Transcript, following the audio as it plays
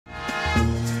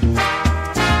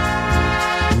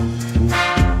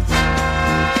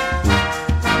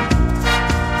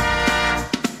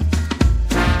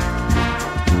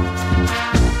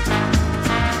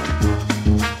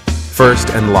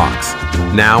First and Locks,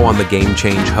 now on the Game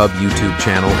Change Hub YouTube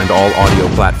channel and all audio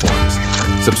platforms.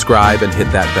 Subscribe and hit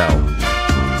that bell.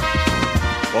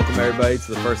 Welcome everybody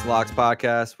to the First and Locks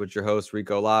podcast with your host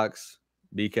Rico Locks.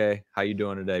 BK, how you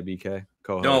doing today, BK?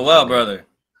 Co-host. Doing well, brother.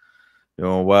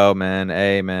 Doing well, man.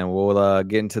 Hey, man, we'll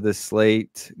get into this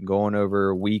slate, going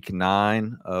over week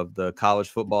 9 of the college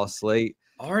football slate.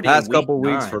 Already Past couple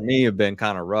week weeks 9. for me have been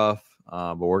kind of rough,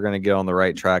 but we're going to get on the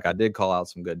right track. I did call out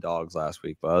some good dogs last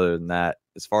week, but other than that,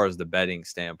 as far as the betting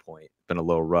standpoint, it's been a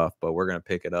little rough, but we're going to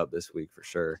pick it up this week for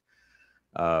sure.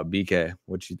 BK,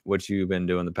 what you been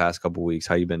doing the past couple weeks?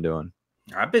 How you been doing?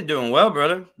 I've been doing well,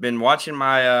 brother. Been watching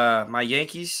my my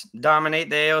Yankees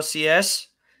dominate the ALCS.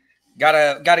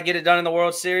 Gotta get it done in the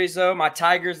World Series though. My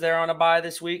Tigers, they're on a bye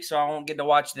this week, so I won't get to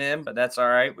watch them, but that's all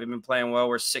right. We've been playing well.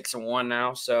 We're 6-1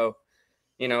 now, so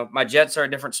you know my Jets are a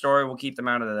different story. We'll keep them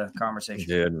out of the conversation.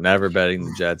 Dude, never betting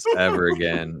the Jets ever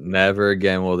again. Never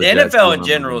again will the Jets NFL in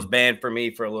general is banned for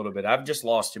me for a little bit. I've just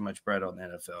lost too much bread on the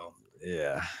NFL.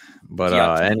 Yeah, but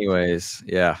anyways,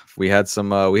 yeah, we had some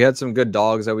good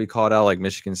dogs that we called out, like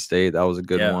Michigan State. That was a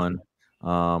good one.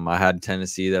 I had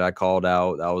Tennessee that I called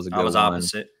out. That was a good one. I was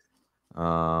opposite.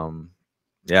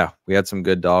 Yeah, we had some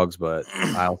good dogs, but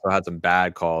I also had some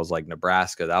bad calls, like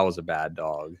Nebraska. That was a bad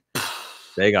dog.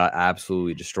 They got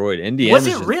absolutely destroyed. Indiana was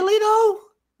it really though?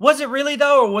 Was it really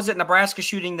though, or was it Nebraska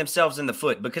shooting themselves in the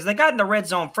foot because they got in the red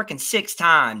zone freaking 6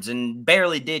 times and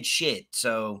barely did shit?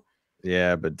 So.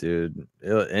 Yeah, but dude,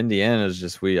 Indiana's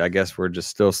just I guess we're just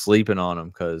still sleeping on them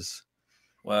because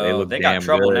they got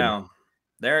trouble good. Now.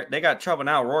 They got trouble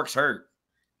now. Rourke's hurt.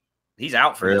 He's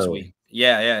out for this week.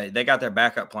 Yeah. They got their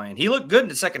backup playing. He looked good in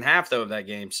the second half though of that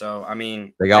game. So I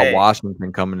mean, they got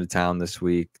Washington coming to town this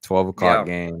week, 12 o'clock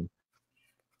game.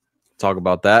 Talk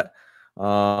about that.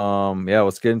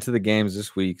 Let's get into the games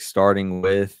this week, starting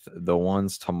with the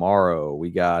ones tomorrow.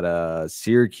 We got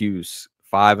Syracuse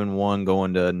 5-1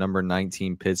 going to number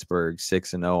 19 Pittsburgh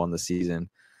 6-0 on the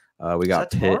season. We got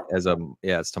Pitt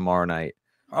it's tomorrow night.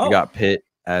 We got Pitt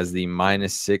as the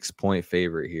 -6 point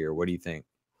favorite here. What do you think?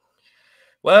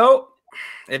 Well,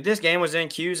 if this game was in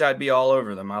Q's, I'd be all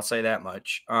over them. I'll say that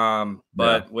much.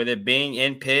 But with it being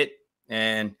in Pitt,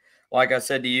 and like I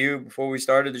said to you before we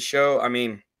started the show, I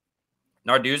mean,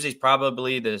 Narduzzi's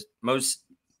probably the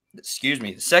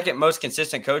second most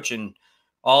consistent coach in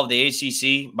all of the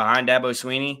ACC behind Dabo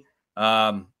Swinney.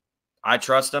 I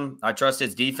trust him. I trust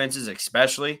his defenses,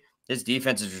 especially. His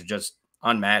defenses are just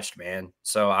unmatched, man.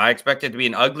 So I expect it to be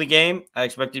an ugly game. I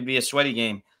expect it to be a sweaty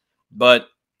game. But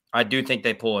I do think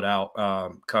they pull it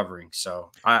out covering.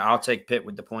 So I'll take Pitt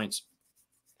with the points.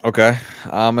 Okay.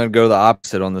 I'm going to go the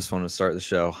opposite on this one to start the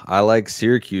show. I like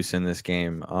Syracuse in this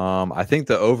game. I think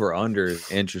the over-under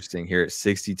is interesting here at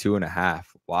 62.5.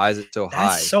 Why is it so high?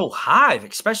 That's so high,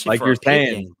 especially like for you're a Pitt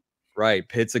saying, game. Right.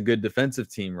 Pitt's a good defensive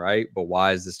team, right? But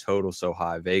why is this total so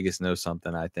high? Vegas knows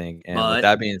something, I think. And with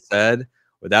that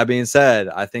being said,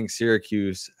 I think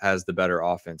Syracuse has the better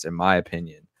offense, in my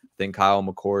opinion. I think Kyle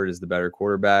McCord is the better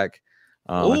quarterback.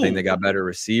 I think they got better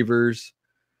receivers.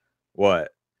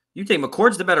 What? You think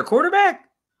McCord's the better quarterback?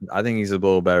 I think he's a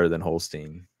little better than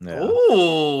Holstein. Yeah.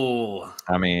 Ooh.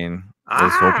 I mean,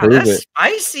 that's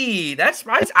spicy. That's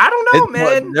spicy. I don't know,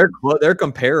 man. They're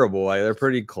comparable. Like, they're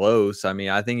pretty close. I mean,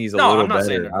 I think he's a little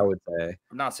better, I would say.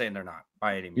 I'm not saying they're not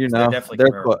by any means. You know,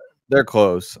 they're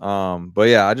close. But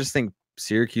yeah, I just think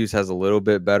Syracuse has a little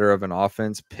bit better of an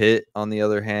offense. Pitt, on the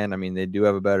other hand, I mean, they do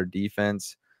have a better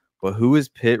defense. But who is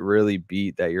Pitt really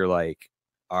beat that you're like,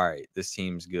 all right, this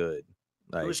team's good?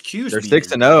 Like, they're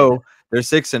 6-0. They're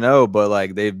 6-0, but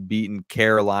like they've beaten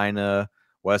Carolina,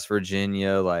 West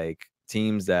Virginia, like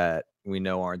teams that we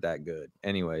know aren't that good.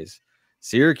 Anyways,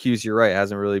 Syracuse, you're right,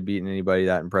 hasn't really beaten anybody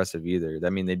that impressive either. I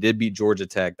mean, they did beat Georgia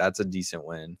Tech. That's a decent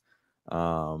win.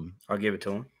 I'll give it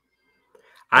to them.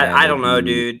 I don't know,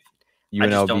 dude.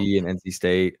 UNLV and NC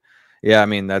State. Yeah, I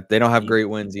mean that they don't have great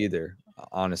wins either,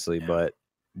 honestly. Yeah. But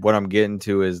what I'm getting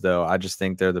to is though, I just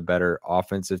think they're the better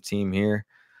offensive team here.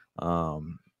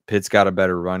 Pitt's got a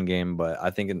better run game, but I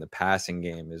think in the passing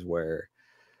game is where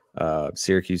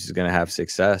Syracuse is going to have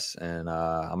success, and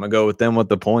I'm gonna go with them with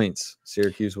the points.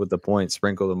 Syracuse with the points,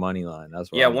 sprinkle the money line.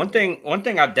 That's what one thing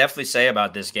I'd definitely say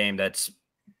about this game that's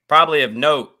probably of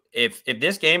note. If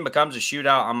this game becomes a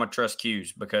shootout, I'm gonna trust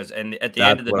Q's because at the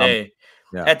end of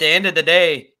the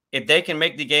day, if they can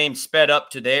make the game sped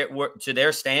up to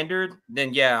their standard,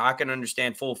 then yeah, I can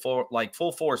understand full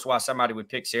force why somebody would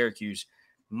pick Syracuse.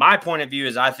 My point of view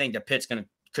is I think that Pitt's going to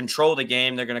control the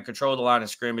game. They're going to control the line of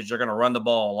scrimmage. They're going to run the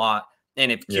ball a lot. And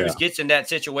if Cuse gets in that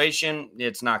situation,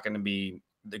 it's not going to be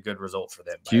the good result for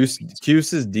them.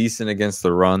 Cuse is decent against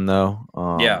the run, though.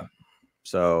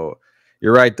 So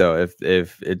You're right though.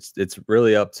 If it's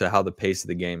really up to how the pace of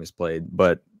the game is played.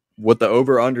 But what the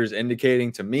over/under is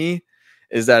indicating to me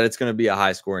is that it's going to be a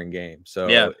high scoring game.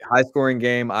 So high scoring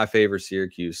game, I favor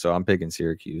Syracuse. So I'm picking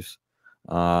Syracuse.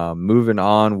 Moving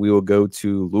on, we will go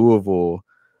to Louisville.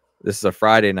 This is a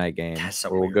Friday night game.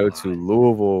 We'll go to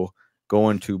Louisville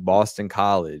going to Boston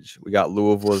College. We got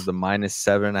Louisville as the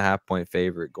 -7.5 point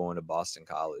favorite going to Boston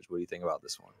College. What do you think about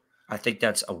this one? I think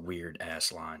that's a weird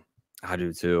ass line. I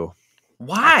do too.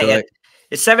 Why? Like,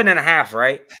 it's 7.5,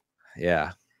 right?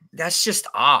 Yeah. That's just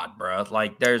odd, bro.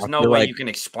 Like, there's no way you can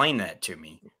explain that to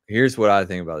me. Here's what I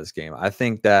think about this game. I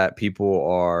think that people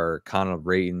are kind of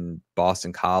rating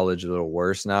Boston College a little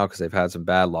worse now because they've had some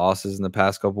bad losses in the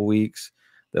past couple weeks.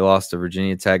 They lost to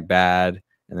Virginia Tech bad,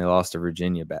 and they lost to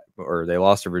Virginia bad, or they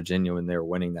lost to Virginia when they were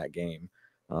winning that game.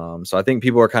 So I think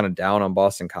people are kind of down on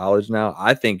Boston College now.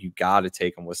 I think you got to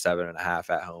take them with 7.5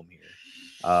 at home here.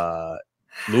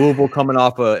 Louisville coming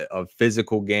off a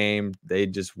physical game. They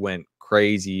just went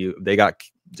crazy. They got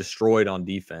destroyed on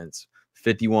defense.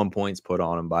 51 points put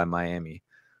on them by Miami.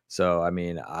 So, I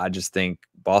mean, I just think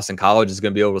Boston College is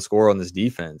going to be able to score on this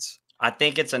defense. I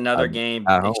think it's another game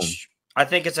at home. I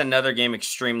think it's another game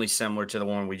extremely similar to the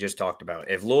one we just talked about.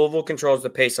 If Louisville controls the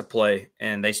pace of play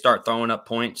and they start throwing up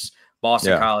points,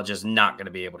 Boston College is not going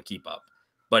to be able to keep up.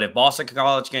 But if Boston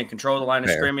College can control the line of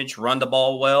scrimmage, run the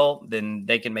ball well, then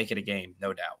they can make it a game,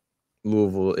 no doubt.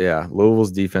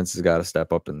 Louisville's defense has got to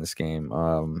step up in this game.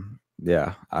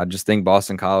 I just think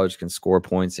Boston College can score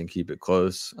points and keep it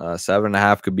close.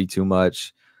 7.5 could be too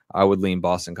much. I would lean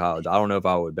Boston College. I don't know if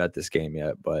I would bet this game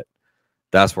yet, but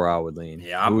that's where I would lean.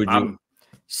 Yeah, I'm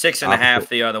 6.5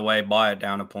 the other way. Buy it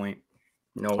down a point.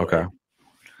 No way.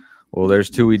 Well, there's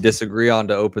two we disagree on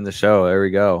to open the show. There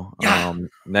we go.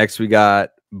 Next, we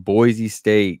got Boise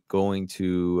State going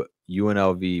to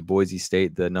UNLV. Boise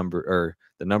State, the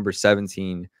number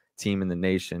 17 team in the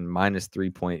nation,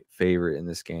 -3 point favorite in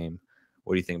this game.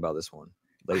 What do you think about this one?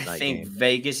 Late night game.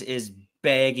 Vegas is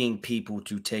begging people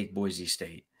to take Boise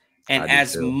State, and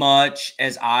as much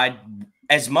as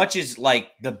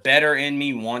like the better in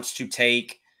me wants to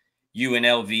take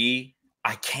UNLV,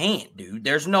 I can't, dude.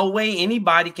 There's no way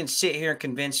anybody can sit here and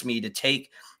convince me to take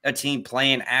a team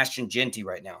playing Ashton Genty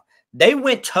right now. They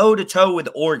went toe-to-toe with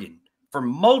Oregon for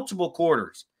multiple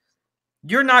quarters.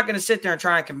 You're not going to sit there and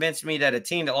try and convince me that a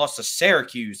team that lost to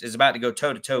Syracuse is about to go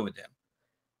toe-to-toe with them.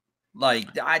 Like,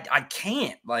 I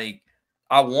can't. Like,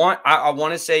 I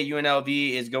want to say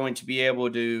UNLV is going to be able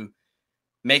to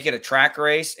make it a track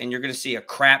race, and you're going to see a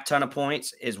crap ton of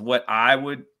points is what I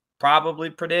would probably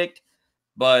predict.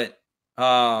 But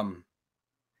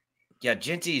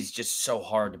Genty is just so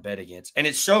hard to bet against. And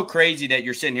it's so crazy that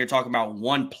you're sitting here talking about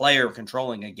one player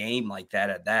controlling a game like that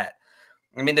at that.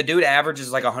 I mean, the dude averages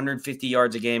like 150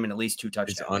 yards a game and at least 2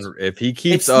 touchdowns. If he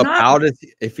keeps up, how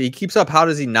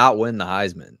does he not win the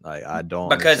Heisman? Like, I don't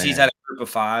because he's at a group of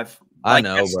 5. Like, I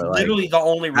know, that's but literally the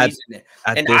only reason.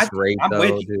 At this rate,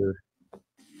 though, dude.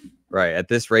 Right, at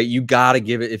this rate, you gotta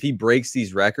give it. If he breaks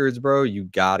these records, bro, you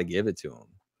gotta give it to him.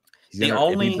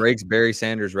 If he breaks Barry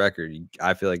Sanders' record,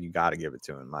 I feel like you got to give it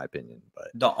to him, in my opinion. But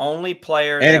the only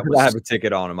player I have a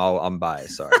ticket on him, I'm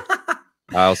biased. Sorry,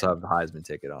 I also have the Heisman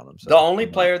ticket on him. So the only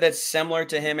player that's similar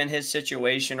to him in his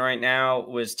situation right now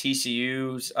was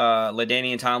TCU's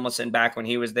LaDainian Tomlinson back when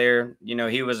he was there. You know,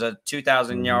 he was a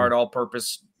 2,000-yard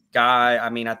all-purpose guy. I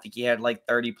mean, I think he had like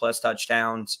 30-plus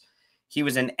touchdowns. He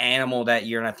was an animal that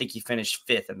year, and I think he finished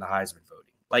 5th in the Heisman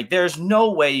voting. Like, there's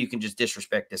no way you can just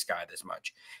disrespect this guy this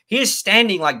much. He is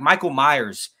standing like Michael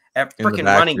Myers at freaking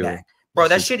running back. Bro,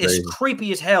 that shit is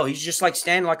creepy as hell. He's just like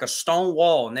standing like a stone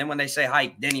wall. And then when they say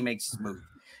hike, then he makes his move.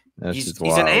 He's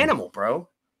an animal, bro.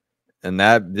 And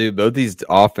that, dude, both these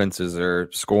offenses are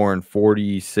scoring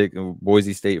 46,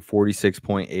 Boise State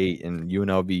 46.8 and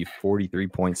UNLV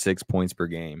 43.6 points per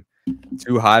game.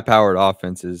 2 high-powered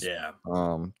offenses. Yeah.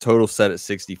 Total set at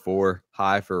 64,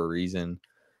 high for a reason.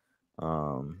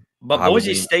 But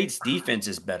Boise State's defense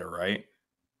is better, right?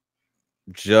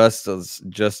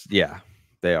 Yeah,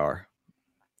 they are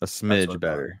a smidge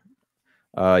better.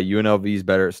 UNLV is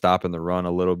better at stopping the run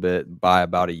a little bit by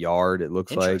about a yard, it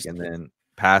looks like, and then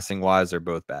passing wise, they're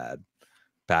both bad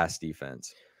pass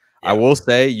defense. Yeah. I will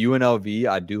say UNLV,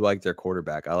 I do like their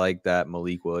quarterback. I like that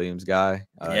Malik Williams guy.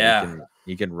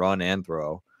 He can run and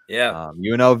throw. Yeah.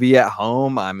 UNLV at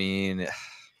home, I mean,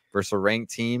 versus a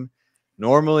ranked team.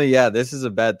 Normally, this is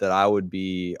a bet that I would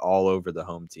be all over the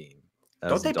home team.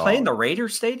 Don't they play in the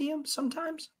Raiders Stadium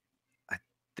sometimes?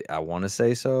 I want to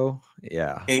say so.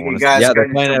 Yeah. Hey, guys,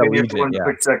 they're playing at Allegiant.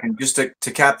 Quick second, just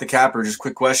to cap the capper. Just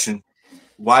quick question: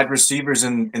 wide receivers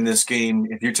in this game.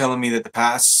 If you're telling me that the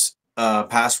pass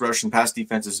pass rush and pass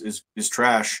defense is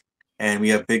trash, and we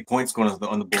have big points going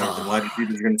on the board, then wide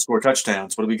receivers are going to score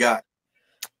touchdowns. What do we got?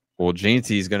 Well,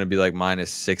 Ginty is going to be like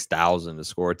minus 6,000 to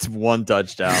score one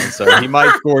touchdown. So he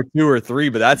might score 2 or 3,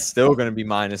 but that's still going to be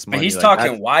minus money. He's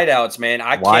talking wideouts, man.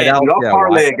 I can't. I'll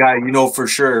parlay a guy, for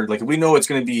sure. Like, if we know it's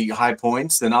going to be high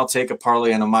points, then I'll take a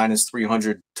parlay on a minus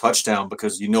 300 touchdown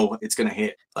because it's going to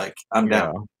hit. Like, I'm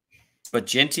down. But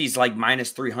Genty's like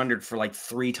minus 300 for like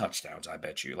 3 touchdowns, I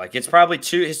bet you. Like, it's probably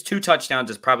his 2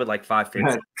 touchdowns is probably like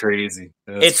 550. That's crazy.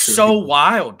 It's crazy. So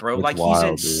wild, bro. It's like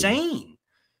wild, he's insane.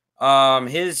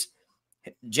 Dude. His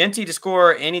Genty to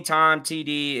score anytime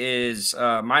TD is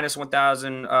minus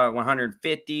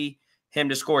 1,150. Him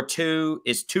to score 2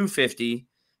 is 250,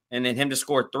 and then him to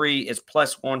score 3 is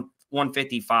plus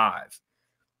 155.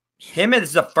 Him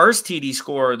as the first TD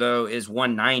scorer though is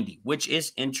 190, which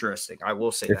is interesting. I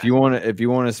will say if you want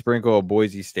to sprinkle a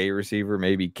Boise State receiver,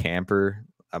 maybe Camper.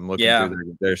 I'm looking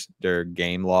through their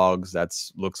game logs.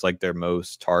 That's looks like their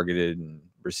most targeted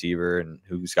receiver and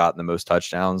who's gotten the most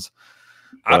touchdowns.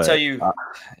 I'll tell you.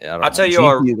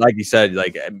 Ginty, like you said,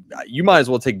 like you might as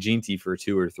well take Ginty for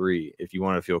 2 or 3 if you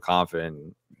want to feel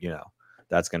confident.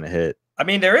 That's going to hit. I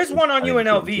mean, there is one on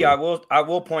UNLV. I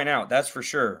will point out that's for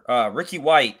sure. Ricky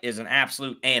White is an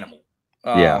absolute animal.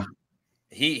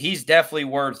 He's definitely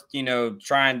worth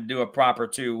trying to do a proper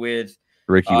 2 with.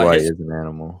 Ricky White is an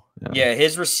animal. Yeah,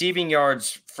 his receiving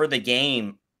yards for the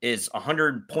game is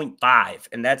 100.5,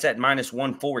 and that's at minus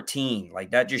 114. Like,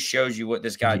 that just shows you what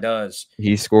this guy does.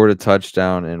 He scored a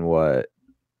touchdown in what?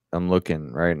 I'm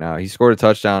looking right now. He scored a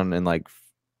touchdown in 5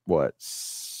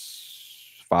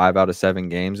 out of 7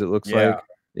 games. It looks like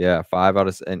 5 out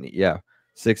of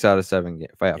 6 out of 7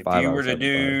 games. If you were to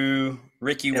do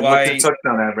Ricky White, what's the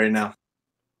touchdown at right now?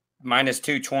 Minus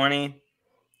 220.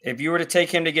 If you were to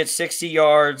take him to get 60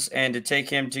 yards and to take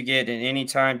him to get an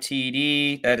anytime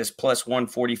TD, that is plus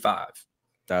 145.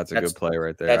 That's a good play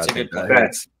right there. That's a good play.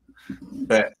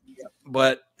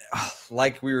 But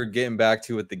like we were getting back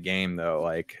to with the game,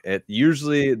 though,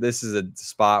 usually this is a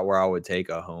spot where I would take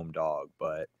a home dog,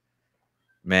 but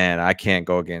man, I can't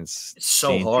go against. It's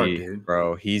so hard, dude.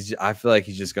 Bro. I feel like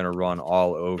he's just gonna run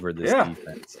all over this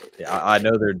defense. I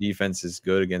know their defense is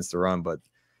good against the run, but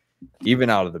even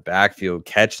out of the backfield,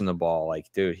 catching the ball,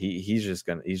 he's just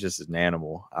an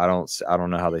animal. I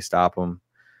don't know how they stop him.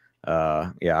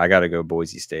 I gotta go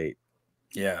Boise State.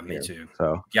 Yeah, me too.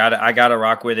 So I gotta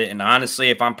rock with it. And honestly,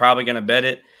 if I'm probably gonna bet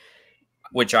it,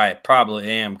 which I probably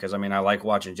am, because I like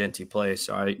watching Ginty play,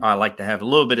 so I like to have a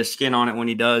little bit of skin on it when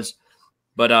he does.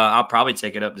 But I'll probably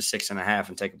take it up to 6.5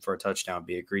 and take him for a touchdown.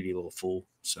 Be a greedy little fool.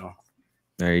 So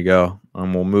there you go.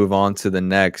 We'll move on to the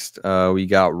next. We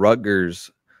got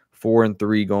Rutgers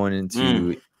 4-3 going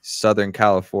into Southern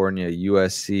California,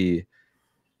 USC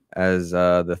as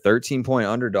the 13-point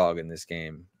underdog in this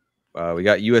game. We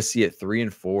got USC at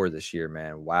 3-4 this year,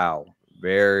 man. Wow.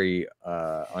 Very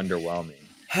underwhelming.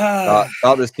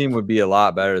 Thought this team would be a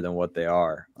lot better than what they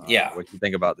are. What do you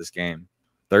think about this game?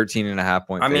 13.5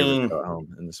 point favorite at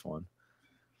home in this one.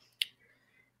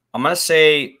 I'm going to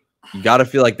say you got to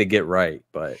feel like they get right,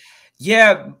 but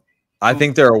I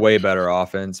think they're a way better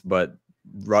offense, but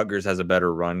Rutgers has a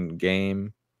better run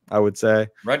game, I would say.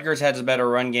 Rutgers has a better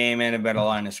run game and a better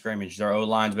line of scrimmage. Their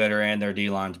O-line's better and their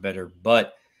D-line's better.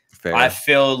 But I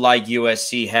feel like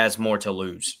USC has more to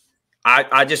lose.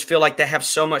 I just feel like they have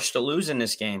so much to lose in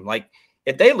this game. Like,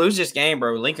 if they lose this game,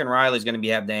 bro, Lincoln Riley's going to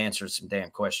have to answer some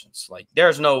damn questions. Like,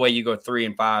 there's no way you go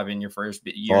 3-5 in your first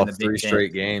year in the Big Ten. 3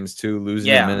 straight games, too.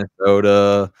 Losing to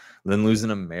Minnesota, then losing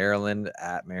to Maryland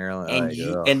at Maryland.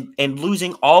 And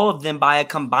losing all of them by a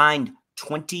combined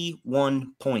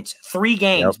 21 points. 3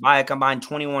 games by a combined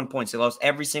 21 points. They lost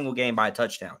every single game by a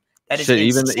touchdown. That is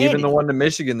insanity. Even the one to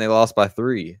Michigan, they lost by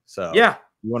 3. So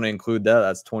you want to include that?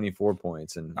 That's 24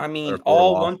 points. And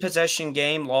all one possession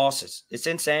game losses. It's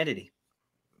insanity.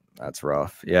 That's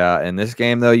rough. Yeah. In this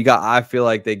game, though, I feel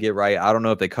like they get right. I don't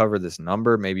know if they cover this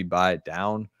number, maybe buy it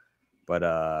down. But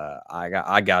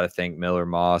I got to think Miller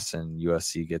Moss and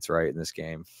USC gets right in this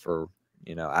game for,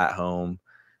 at home,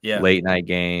 late night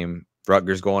game.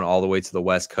 Rutgers going all the way to the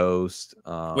West Coast.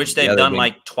 Which they've done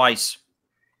twice.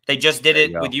 They just did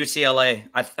it with UCLA.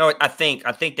 I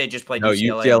think they just played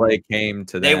UCLA. UCLA came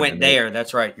to them. They went there.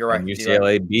 That's right. You're right.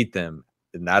 UCLA beat them.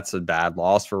 And that's a bad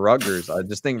loss for Rutgers. I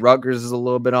just think Rutgers is a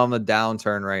little bit on the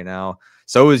downturn right now.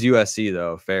 So is USC,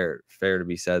 though. Fair to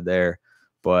be said there.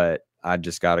 But I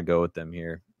just got to go with them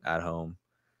here at home.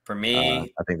 For me,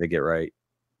 I think they get right.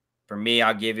 For me,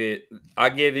 I'll give you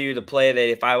the play that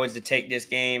if I was to take this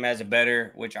game as a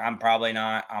better, which I'm probably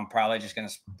not, I'm probably just going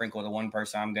to sprinkle the one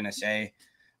person I'm going to say.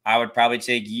 I would probably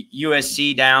take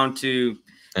USC down to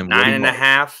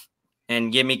 9.5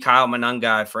 and give me Kyle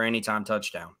Monangai for anytime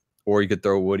touchdown. Or you could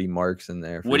throw Woody Marks in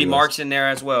there. Woody Marks in there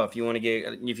as well if you want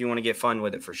to get fun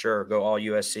with it for sure. Go all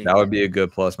USC. That would be a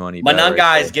good plus money.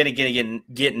 Monangai is gonna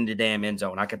get in the damn end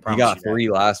zone. I could promise. He got 3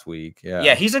 last week.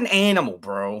 Yeah, he's an animal,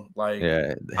 bro. Like,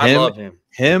 I love him.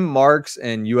 Him, Marks,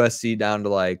 and USC down to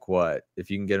like what?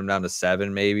 If you can get him down to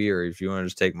 7, maybe, or if you want to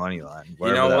just take money line,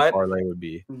 whatever that parlay would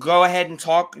be. Go ahead and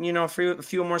talk. For a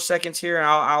few more seconds here, and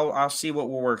I'll see what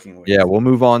we're working with. Yeah, we'll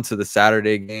move on to the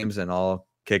Saturday games, and I'll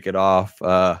kick it off.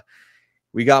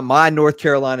 We got my North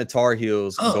Carolina Tar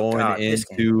Heels going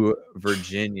into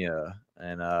Virginia,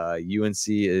 and UNC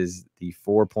is the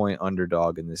 4-point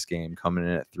underdog in this game, coming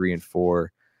in at 3-4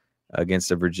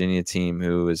 against a Virginia team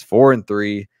who is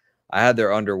 4-3. I had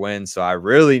their under win, so I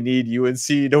really need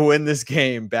UNC to win this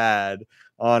game bad,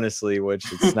 honestly, which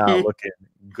it's not looking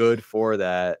good for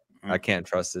that. I can't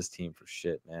trust this team for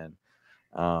shit, man.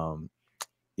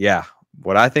 Yeah,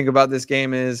 what I think about this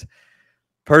game is,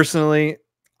 personally,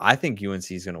 I think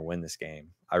UNC is going to win this game.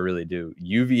 I really do.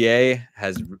 UVA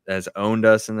has owned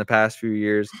us in the past few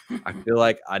years. I feel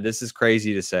like this is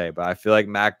crazy to say, but I feel like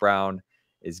Mac Brown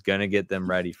is going to get them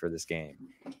ready for this game.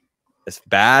 As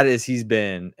bad as he's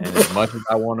been, and as much as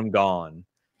I want him gone,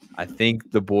 I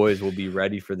think the boys will be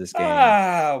ready for this game.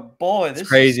 Oh boy, it's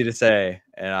crazy to say,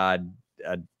 and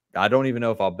I don't even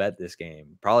know if I'll bet this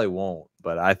game. Probably won't,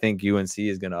 but I think UNC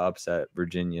is going to upset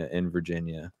Virginia in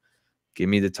Virginia. Give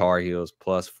me the Tar Heels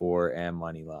 +4 and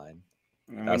money line.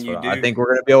 That's what I think. We're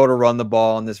going to be able to run the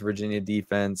ball on this Virginia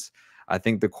defense. I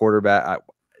think the quarterback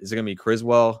is it going to be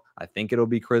Criswell. I think it'll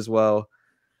be Criswell.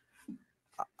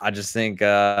 I just think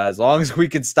as long as we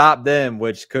can stop them,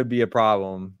 which could be a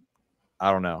problem,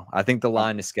 I don't know. I think the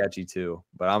line is sketchy too,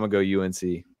 but I'm going to go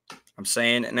UNC. I'm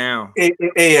saying it now. Hey,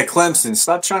 Clemson,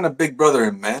 stop trying to big brother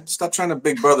him, man. Stop trying to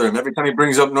big brother him. Every time he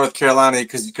brings up North Carolina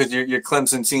because your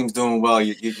Clemson team's doing well.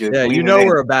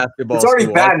 We're a basketball. It's already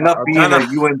school. bad enough being a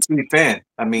UNC fan.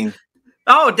 I mean,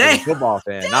 dang, football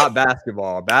fan, not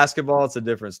basketball. Basketball, it's a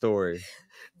different story.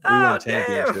 We won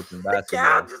championships in basketball.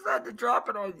 I just had to drop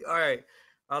it on you. All right,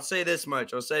 I'll say this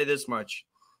much.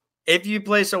 If you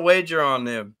place a wager on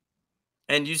them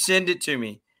and you send it to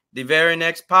me, the very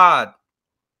next pod,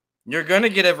 you're going to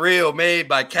get a reel made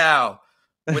by Cal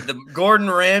with the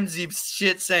Gordon Ramsay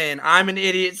shit saying, "I'm an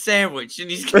idiot sandwich." And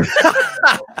he's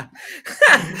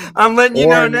I'm letting you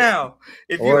know now.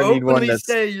 If you openly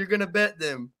say you're going to bet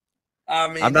them, I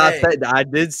mean, I'm not saying. I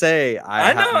did say.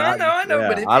 I know. Yeah,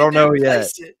 but if I don't know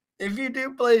yet. If you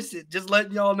do place it, just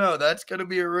letting y'all know that's going to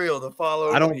be a reel to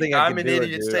follow. I don't think I'm an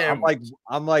idiot sandwich.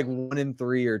 I'm like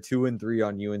 1-3 or 2-3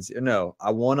 on UNC. No, I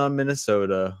won on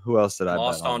Minnesota. Who else did I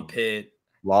lost bet on Pitt?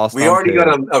 We already got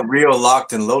a reel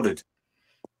locked and loaded.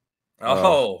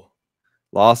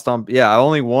 Lost on. Yeah, I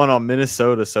only won on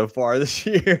Minnesota so far this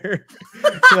year.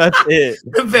 That's it.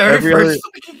 The very first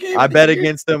game I bet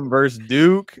against them versus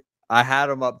Duke. I had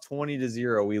them up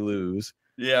 20-0. We lose.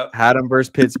 Yeah. Had them versus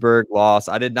Pittsburgh. Lost.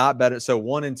 I did not bet it. So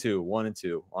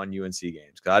 1-2 on UNC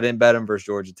games because I didn't bet them versus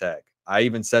Georgia Tech. I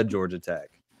even said Georgia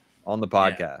Tech on the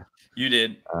podcast. Yeah, you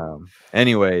did.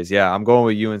 Anyways, yeah, I'm going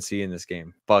with UNC in this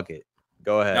game. Fuck it.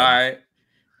 Go ahead. All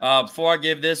right. Before I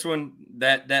give this one,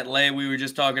 that lay we were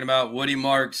just talking about, Woody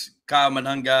Marks, Kyle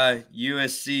Monangai,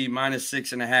 USC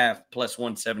 -6.5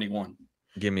 +171.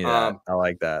 Give me that. I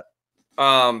like that.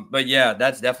 But yeah,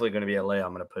 that's definitely going to be a lay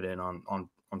I'm going to put in on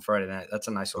Friday night. That's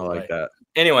a nice one. I like that.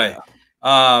 Anyway,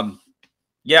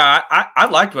 yeah, I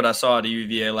liked what I saw at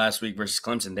UVA last week versus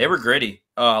Clemson. They were gritty,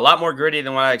 a lot more gritty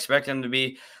than what I expected them to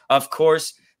be. Of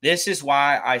course, this is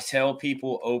why I tell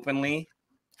people openly,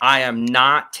 I am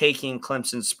not taking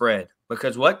Clemson's spread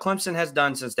because what Clemson has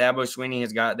done since Dabo Swinney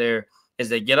has got there is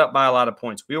they get up by a lot of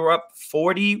points. We were up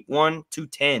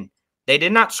 41-10. They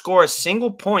did not score a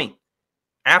single point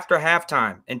after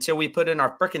halftime until we put in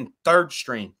our freaking third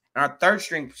string. And our third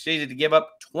string proceeded to give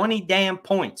up 20 damn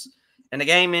points. And the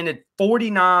game ended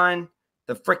 49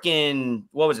 to freaking,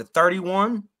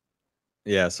 31?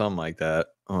 Yeah, something like that.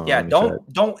 Yeah,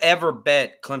 don't ever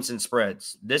bet Clemson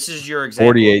spreads. This is your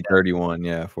example. 48-31.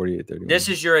 Yeah, 48-31. This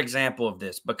is your example of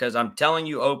this because I'm telling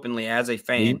you openly as a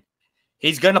fan,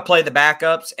 he's going to play the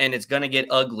backups and it's going to get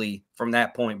ugly from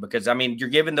that point because, I mean, you're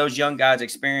giving those young guys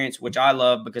experience, which I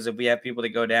love because if we have people that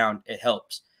go down, it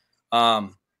helps.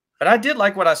 But I did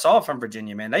like what I saw from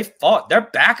Virginia, man. They fought. Their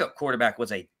backup quarterback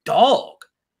was a dog.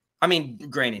 I mean,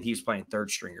 granted, he was playing third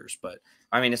stringers, but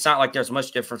I mean, it's not like there's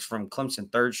much difference from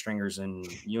Clemson third stringers and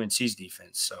UNC's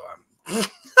defense. So,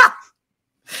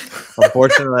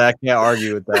 unfortunately, I can't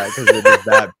argue with that because it is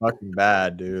that fucking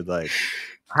bad, dude. Like,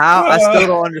 How? I still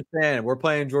don't understand. We're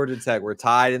playing Georgia Tech. We're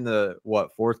tied in the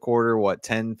fourth quarter,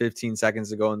 10, 15 seconds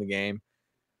to go in the game.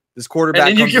 This quarterback,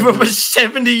 and then you give up a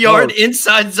 70-yard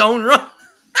inside zone run.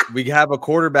 We have a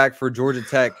quarterback for Georgia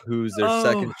Tech who's their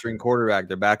second string quarterback,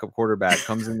 their backup quarterback,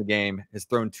 comes in the game, has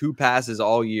thrown 2 passes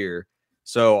all year.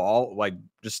 So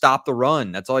just stop the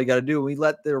run. That's all you got to do. We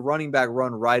let the running back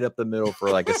run right up the middle for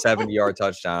like a 70-yard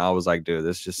touchdown. I was like, dude,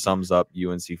 this just sums up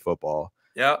UNC football.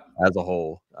 Yep. As a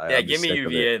whole. Give me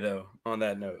UVA though on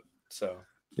that note. So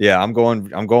yeah, I'm going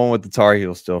with the Tar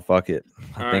Heels still. Fuck it.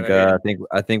 I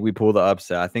think we pull the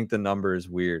upset. I think the number is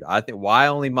weird. I think why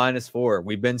only -4?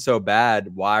 We've been so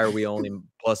bad. Why are we only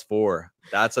 +4?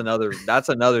 That's another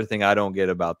thing I don't get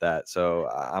about that. So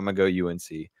I'm gonna go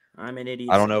UNC. I'm an idiot.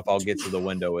 I don't know if I'll get to the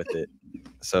window with it.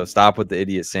 So stop with the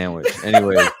idiot sandwich.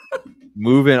 Anyway,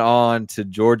 moving on to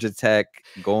Georgia Tech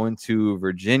going to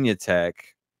Virginia Tech.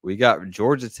 We got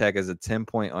Georgia Tech as a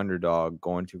 10-point underdog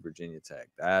going to Virginia Tech.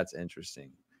 That's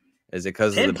interesting. Is it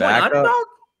because of the backup? Underdog?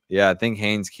 Yeah, I think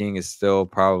Haynes King is still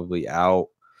probably out.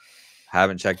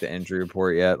 Haven't checked the injury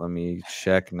report yet. Let me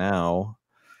check now.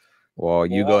 Well,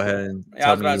 you go ahead and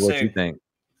tell me what you think.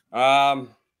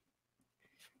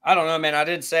 I don't know, man. I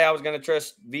did say I was going to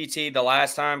trust VT the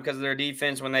last time because of their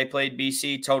defense when they played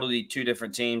BC. Totally 2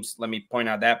 different teams. Let me point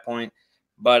out that point.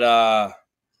 But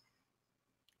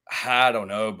I don't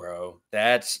know, bro.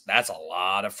 That's a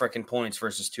lot of freaking points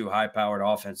versus 2 high-powered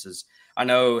offenses. I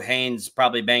know Haynes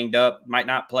probably banged up, might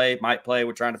not play, might play.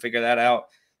 We're trying to figure that out.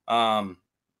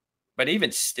 But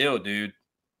even still, dude,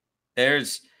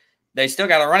 they still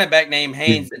got a running back named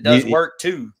Haynes that does work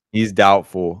too. He's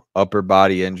doubtful. Upper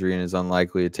body injury and is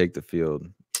unlikely to take the field.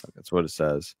 That's what it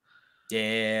says.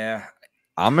 Yeah.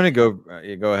 I'm going to go.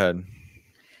 Go ahead.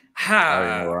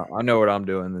 I know what I'm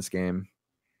doing in this game.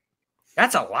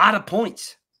 That's a lot of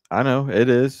points. I know it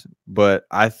is, but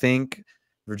I think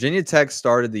Virginia Tech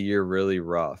started the year really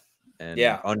rough and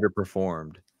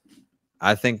underperformed.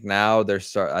 I think now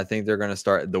I think they're going to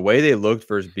start the way they looked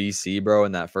versus BC, bro,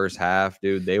 in that first half,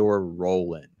 dude. They were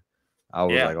rolling. I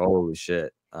was like, holy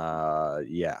shit.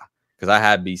 Because I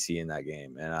had BC in that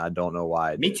game, and I don't know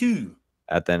why. Me too.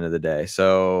 At the end of the day,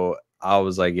 so I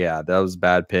was like, yeah, that was a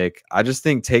bad pick. I just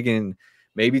think take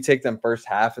them first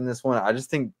half in this one. I just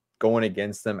think going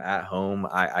against them at home,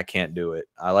 I can't do it.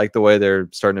 I like the way they're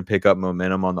starting to pick up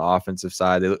momentum on the offensive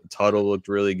side. Tuttle looked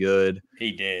really good.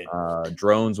 He did.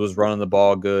 Drones was running the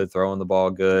ball good, throwing the ball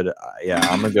good.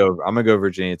 I'm gonna go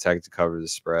Virginia Tech to cover the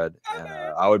spread, and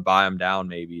I would buy them down.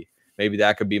 Maybe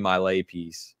that could be my lay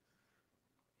piece.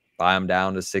 Buy them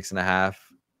down to 6.5.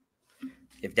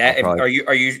 Are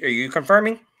you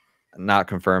confirming? Not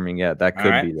confirming yet. That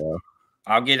could be though.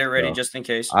 I'll get it ready just in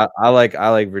case. I like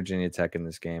Virginia Tech in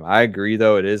this game. I agree,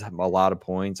 though. It is a lot of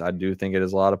points. I do think it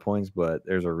is a lot of points, but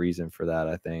there's a reason for that,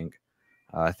 I think.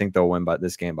 I think they'll win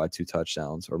this game by 2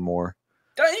 touchdowns or more.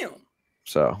 Damn.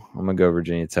 So I'm going to go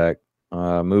Virginia Tech.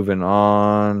 Moving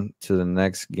on to the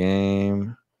next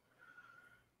game.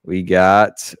 We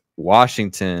got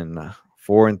Washington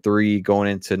 4-3 going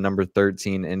into number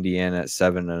 13, Indiana at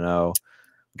 7-0.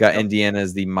 Got Indiana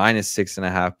as the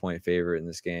 -6.5 point favorite in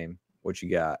this game. What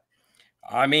you got?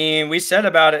 I mean, we said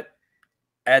about it.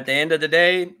 At the end of the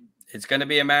day, it's going to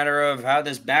be a matter of how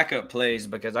this backup plays,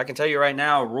 because I can tell you right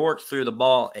now, Rourke threw the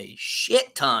ball a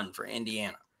shit ton for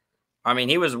Indiana. I mean,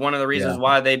 he was one of the reasons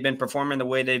why they've been performing the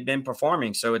way they've been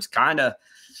performing. So it's kind of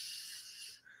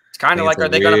like, are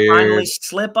they going to finally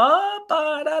slip up?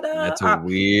 That's a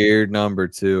weird number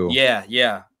too.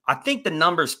 Yeah. I think the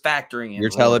number's factoring in. You're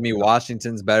telling me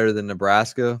Washington's better than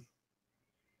Nebraska?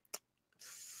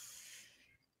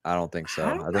 I don't think so.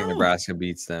 I think Nebraska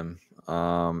beats them,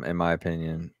 in my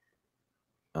opinion.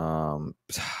 I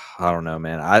don't know,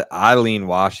 man. I lean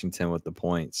Washington with the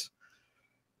points.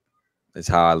 Is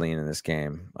how I lean in this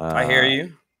game. I hear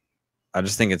you. I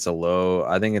just think it's a low.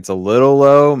 I think it's a little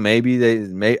low. I'm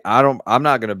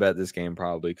not gonna bet this game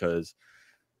probably because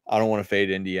I don't want to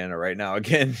fade Indiana right now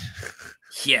again.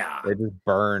 Yeah. They just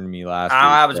burned me last week.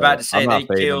 I was about to say they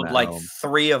killed like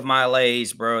 3 of my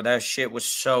lays, bro. That shit was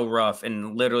so rough.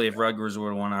 And literally, if Rutgers would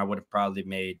have won, I would have probably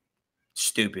made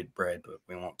stupid bread, but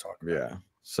we won't talk about it. Yeah.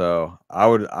 So I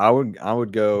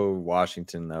would go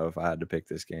Washington though if I had to pick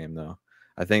this game though.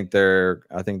 I think their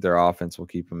offense will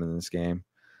keep them in this game.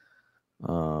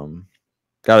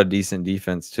 Got a decent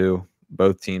defense too.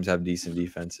 Both teams have decent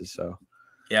defenses, so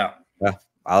yeah.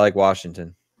 I like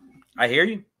Washington. I hear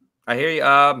you.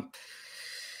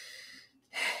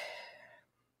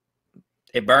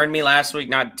 It burned me last week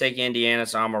not to take Indiana,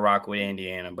 so I'm a rock with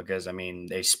Indiana because, I mean,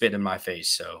 they spit in my face.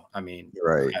 So, I mean,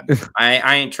 right.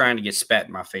 I ain't trying to get spat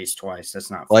in my face twice. That's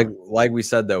not fun. Like we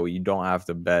said, though, you don't have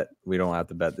to bet. We don't have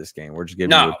to bet this game. We're just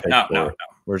giving you a pick. No.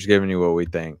 We're just giving you what we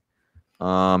think.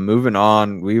 Moving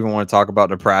on, we even want to talk about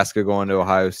Nebraska going to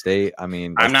Ohio State. I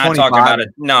mean, I'm not talking about it.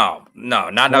 No,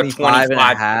 not 25 and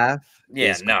a half.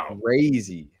 Yeah, no.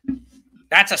 Crazy.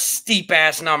 That's a steep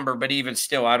ass number, but even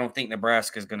still, I don't think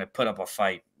Nebraska is going to put up a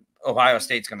fight. Ohio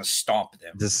State's going to stomp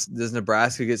them. Does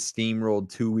Nebraska get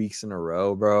steamrolled 2 weeks in a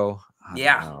row, bro?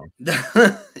 Yeah.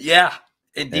 Yeah,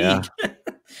 indeed. Yeah.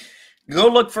 Go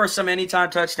look for some anytime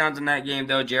touchdowns in that game,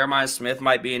 though. Jeremiah Smith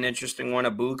might be an interesting one.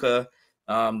 Abuka,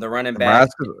 the running back.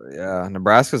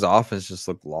 Nebraska's offense just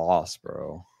looked lost,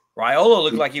 bro. Raiola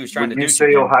looked like he was trying to do. You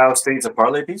say Ohio State's a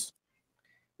parlay piece?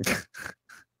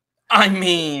 I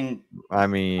mean, I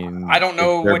don't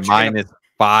know what minus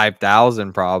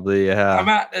 5,000 probably. Yeah, I'm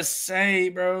about to say,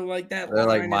 bro, like that. They're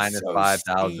like minus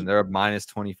 5,000. They're a minus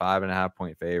 25.5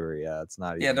 point favorite. Yeah, it's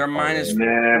not. Yeah, they're minus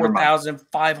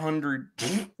 4,500.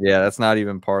 Yeah, that's not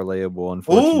even parlayable.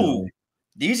 Unfortunately,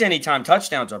 these anytime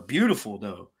touchdowns are beautiful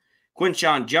though.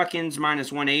 Quinshon Judkins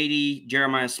minus 180,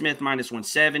 Jeremiah Smith minus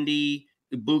 170,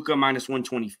 Ibuka minus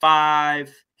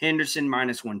 125, Henderson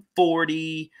minus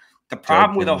 140. The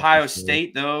problem with Ohio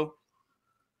State, though,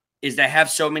 is they have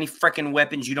so many freaking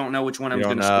weapons, you don't know which one of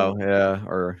them is going to score. Yeah,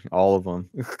 or all of them.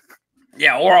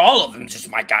 Yeah, or all of them. Just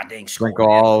my goddamn score.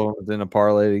 Sprinkle all of them in a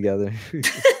parlay together.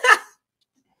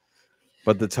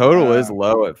 But the total is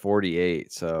low at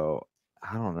 48, so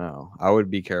I don't know. I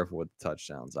would be careful with the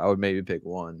touchdowns. I would maybe pick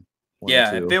one.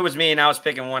 Yeah, if it was me and I was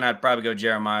picking one, I'd probably go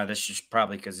Jeremiah. That's just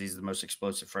probably because he's the most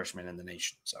explosive freshman in the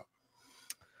nation, so.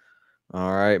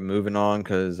 All right, moving on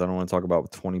because I don't want to talk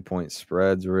about 20-point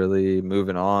spreads really.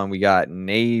 Moving on, we got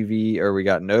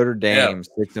Notre Dame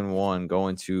 6-1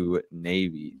 going to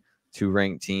Navy. 2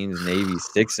 ranked teams. Navy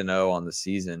 6-0 on the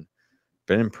season.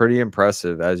 Been pretty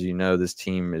impressive. As you know, this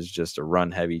team is just a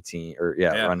run-heavy team.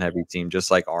 Run-heavy team,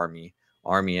 just like Army.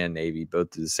 Army and Navy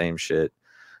both do the same shit.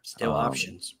 Still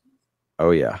options.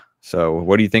 Oh, yeah. So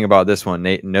what do you think about this one?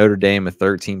 Notre Dame, a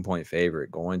 13-point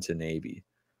favorite going to Navy.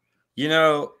 You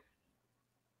know,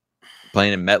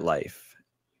 playing in MetLife.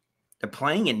 They're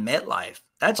playing in MetLife.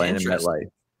 That's interesting.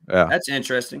 Yeah, that's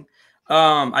interesting.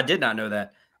 I did not know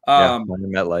that. Playing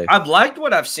in MetLife. I've liked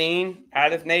what I've seen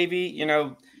out of Navy. You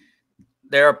know,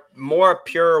 they're more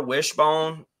pure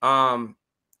wishbone and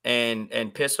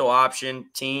pistol option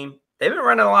team. They've been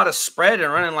running a lot of spread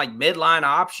and running like midline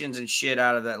options and shit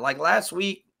out of that. Like last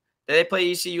week, did they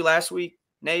play ECU last week?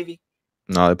 Navy?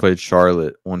 No, they played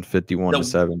Charlotte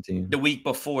 151-17. The week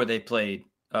before they played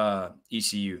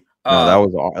ECU.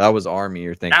 No, that was Army.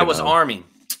 You're thinking that was Army.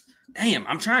 Damn,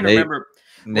 I'm trying to remember.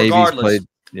 Regardless,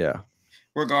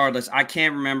 regardless, I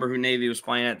can't remember who Navy was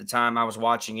playing at the time. I was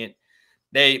watching it.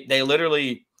 They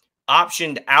literally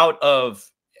optioned out of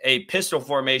a pistol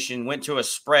formation, went to a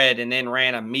spread, and then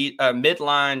ran a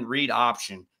midline read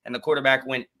option, and the quarterback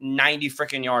went 90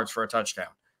 freaking yards for a touchdown.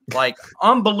 Like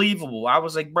unbelievable. I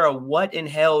was like, bro, what in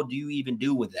hell do you even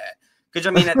do with that? Because,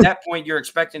 I mean, at that point, you're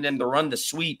expecting them to run the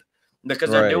sweep because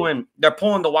they're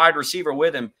pulling the wide receiver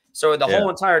with him. So the whole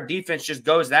entire defense just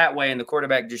goes that way, and the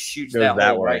quarterback just shoots that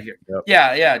hole right here. Yep.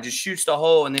 Yeah, just shoots the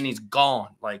hole, and then he's gone.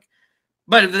 Like,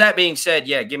 but that being said,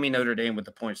 yeah, give me Notre Dame with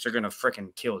the points. They're going to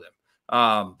freaking kill them.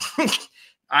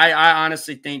 I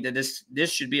honestly think that this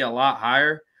should be a lot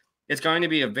higher. It's going to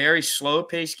be a very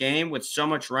slow-paced game with so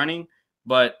much running,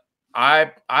 but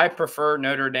I prefer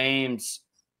Notre Dame's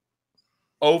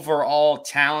overall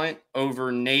talent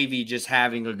over Navy just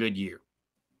having a good year.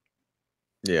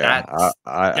 Yeah,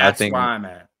 I think where I'm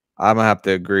at. I'm gonna have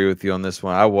to agree with you on this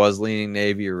one. I was leaning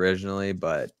Navy originally,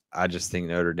 but I just think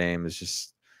Notre Dame is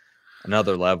just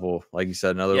another level, like you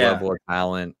said, another level of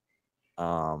talent.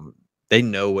 They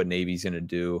know what Navy's gonna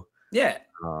do. Yeah,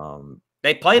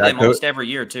 they play them almost every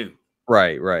year too.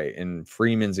 Right. And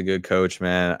Freeman's a good coach,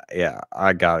 man. Yeah,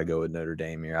 I gotta go with Notre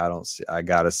Dame here.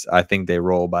 I think they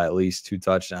roll by at least 2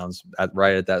 touchdowns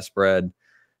right at that spread.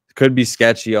 Could be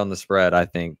sketchy on the spread, I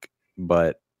think,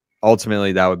 but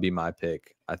ultimately that would be my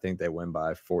pick. I think they win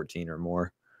by 14 or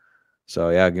more. So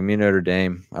yeah, give me Notre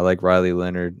Dame. I like Riley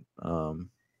Leonard.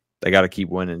 They got to keep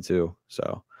winning too.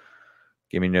 So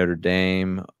give me Notre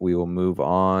Dame. We will move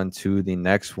on to the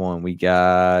next one. We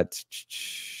got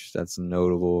that's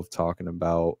notable of talking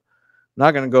about. I'm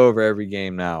not going to go over every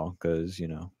game now because, you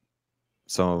know,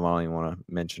 some of them I don't even want to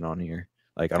mention on here.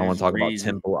 Like, I don't want to talk about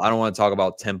Temple. I don't want to talk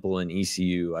about Temple and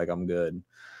ECU. Like, I'm good.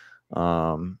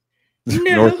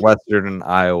 Northwestern and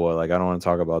Iowa. Like, I don't want to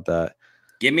talk about that.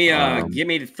 Give me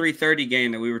the 3:30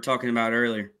 game that we were talking about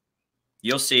earlier.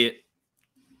 You'll see it.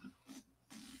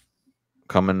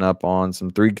 Coming up on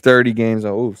some 3:30 games.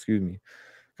 Oh, excuse me.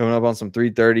 Coming up on some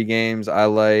 3:30 games. I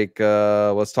like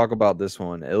let's talk about this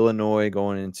one. Illinois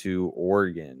going into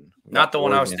Oregon. Not the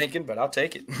one I was thinking, but I'll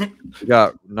take it. We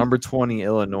got number 20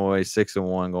 Illinois,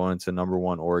 6-1 going into number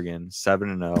 1 Oregon,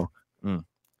 7-0.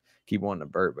 Keep wanting to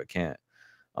burp, but can't.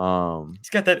 He's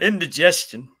got that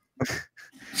indigestion.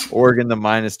 Oregon, the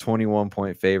minus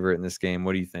 21-point favorite in this game.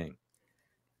 What do you think?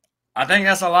 I think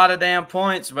that's a lot of damn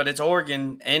points, but it's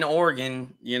Oregon. In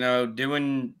Oregon,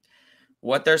 doing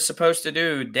what they're supposed to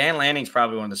do. Dan Lanning's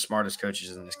probably one of the smartest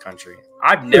coaches in this country.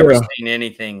 I've never seen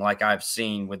anything like I've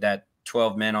seen with that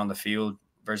 12 men on the field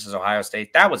versus Ohio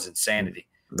State. That was insanity.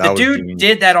 The dude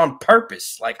did that on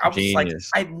purpose. Like, I was like,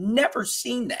 I've never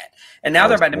seen that. And now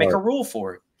they're about to make a rule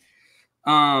for it.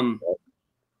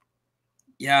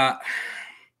 Yeah.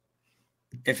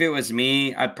 If it was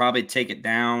me, I'd probably take it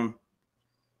down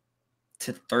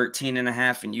to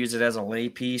 13.5 and use it as a lay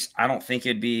piece. I don't think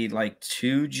it'd be like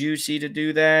too juicy to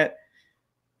do that.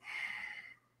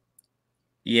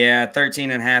 Yeah,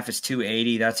 13.5 is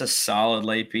 280. That's a solid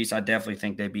lay piece. I definitely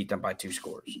think they beat them by 2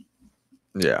 scores.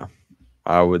 Yeah,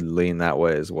 I would lean that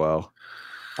way as well.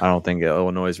 I don't think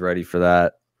Illinois is ready for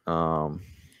that.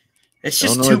 It's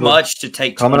just Illinois too much to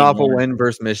take. Coming off a win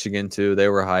versus Michigan too, they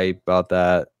were hype about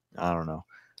that. I don't know.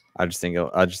 I just think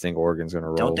Oregon's going to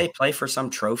roll. Don't they play for some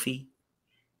trophy?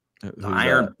 The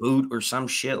Iron Boot or some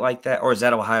shit like that, or is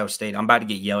that Ohio State? I'm about to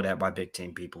get yelled at by Big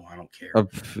Ten people. I don't care.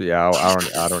 Yeah,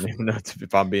 I don't even know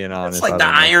if I'm being honest. It's like the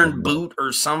Iron Boot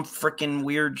or some freaking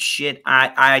weird shit.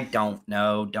 I don't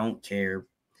know. Don't care.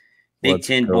 Big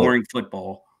Ten boring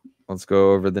football. Let's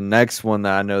go over the next one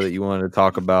that I know that you wanted to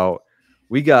talk about.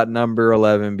 We got number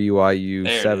 11 BYU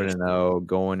 7-0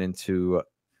 going into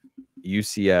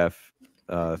UCF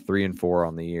 3-4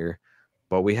 on the year,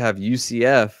 but we have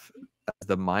UCF as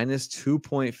the minus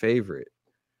 2-point favorite.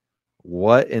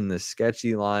 What in the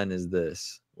sketchy line is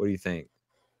this? What do you think?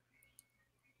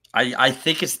 I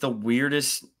think it's the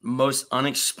weirdest, most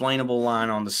unexplainable line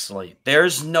on the slate.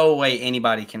 There's no way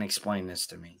anybody can explain this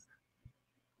to me.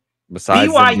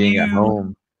 Besides BYU, them being at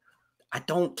home, I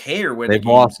don't care where they've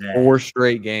lost 4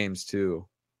 straight games too.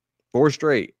 4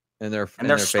 straight, and they're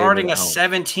starting a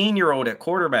 17-year-old at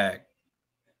quarterback.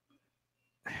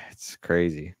 It's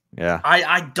crazy. Yeah.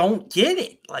 I don't get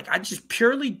it. Like, I just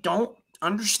purely don't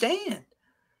understand.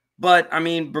 But, I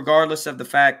mean, regardless of the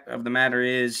fact of the matter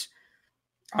is,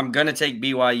 I'm going to take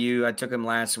BYU. I took them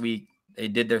last week. They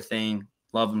did their thing.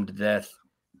 Love them to death.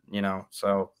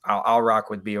 So I'll rock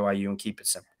with BYU and keep it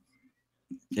simple.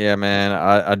 Yeah, man.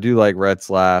 I do like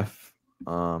Retzlaff.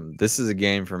 This is a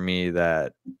game for me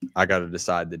that I got to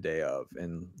decide the day of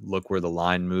and look where the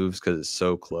line moves because it's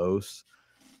so close.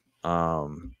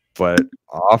 But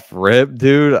off rip,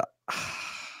 dude,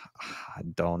 I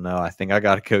don't know. I think I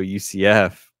got to go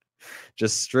UCF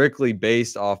just strictly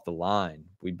based off the line.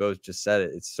 We both just said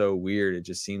it. It's so weird. It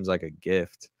just seems like a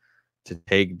gift to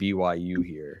take BYU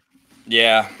here.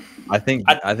 Yeah. I think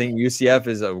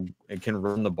UCF it can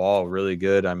run the ball really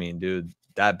good. I mean, dude,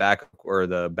 that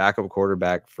the backup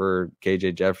quarterback for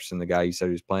KJ Jefferson, the guy you said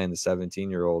who's playing, the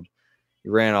 17-year-old, he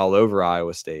ran all over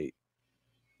Iowa State.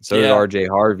 So did RJ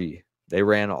Harvey. They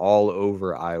ran all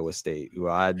over Iowa State, who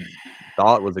I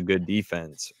thought was a good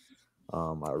defense.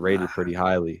 I rated pretty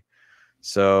highly.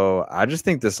 So I just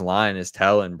think this line is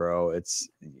telling, bro.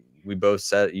 We both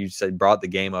said, you brought the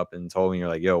game up and told me, you're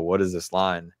like, yo, what is this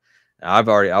line? And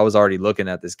I was already looking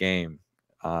at this game.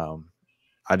 I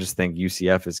just think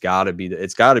UCF it's got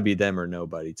to be them or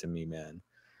nobody to me, man.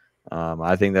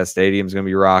 I think that stadium's going to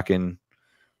be rocking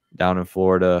down in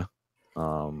Florida.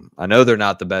 I know they're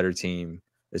not the better team.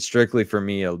 It's strictly for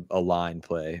me a line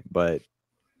play, but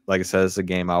like I said, it's a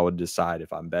game I would decide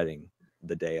if I'm betting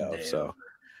the day of. So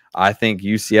I think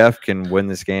UCF can win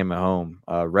this game at home.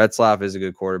 Retzlaff is a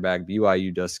good quarterback.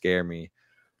 BYU does scare me.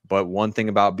 But one thing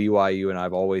about BYU, and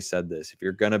I've always said this, if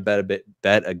you're going to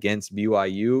bet against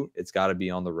BYU, it's got to be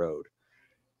on the road.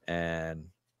 And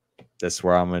that's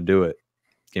where I'm going to do it.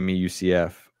 Give me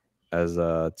UCF as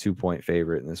a 2-point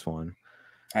favorite in this one.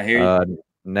 I hear you.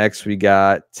 Next, we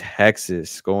got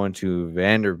Texas going to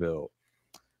Vanderbilt,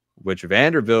 which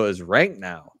Vanderbilt is ranked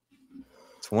now,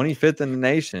 25th in the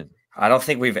nation. I don't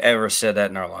think we've ever said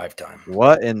that in our lifetime.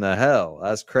 What in the hell?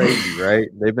 That's crazy, right?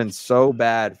 They've been so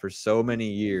bad for so many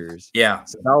years. Yeah.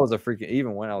 So that was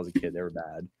even when I was a kid, they were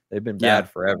bad. They've been bad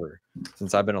forever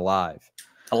since I've been alive.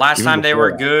 The last time they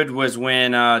were good was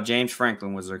when James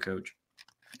Franklin was their coach.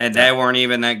 And they weren't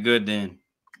even that good then.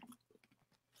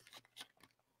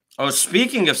 Oh,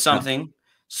 speaking of something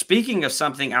Speaking of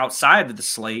something outside of the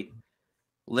slate,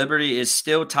 Liberty is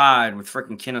still tied with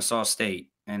freaking Kennesaw State,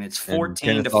 and it's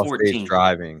 14 to 14. State's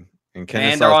driving, and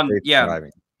they're on State's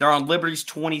driving. They're on Liberty's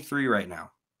 23 right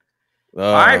now.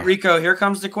 All right, Rico, here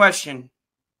comes the question.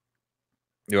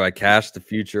 Do I cash the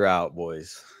future out,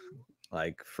 boys?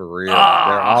 Like, for real.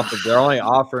 They're only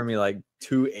offering me like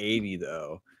 280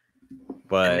 though.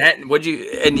 But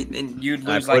and you'd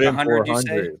lose like 100, you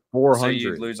say? 400. So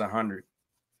you'd lose 100.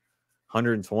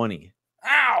 120.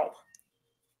 Ow.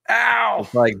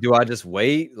 It's like, do I just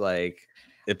wait? Like,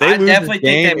 if they lose this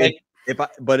game,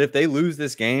 if they lose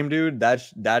this game, dude,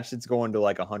 that shit's going to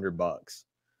like $100.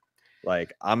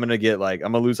 Like, I'm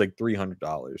gonna lose like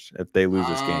 $300 if they lose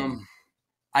this game.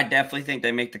 I definitely think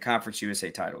they make the Conference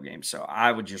USA title game, so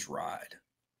I would just ride.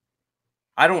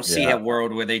 I don't see a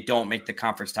world where they don't make the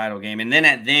conference title game, and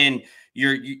then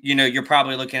you're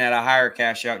probably looking at a higher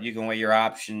cash out. You can weigh your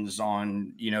options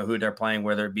on who they're playing,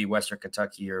 whether it be Western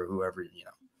Kentucky or whoever.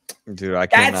 Dude, I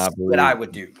cannot believe what I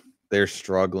would do. They're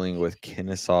struggling with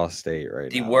Kennesaw State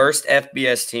right now. The worst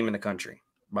FBS team in the country,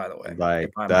 by the way.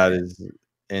 Like, that is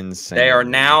insane. They are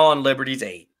now on Liberty's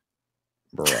 8.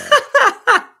 Bro.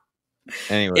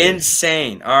 Anyway,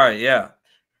 insane. All right, yeah.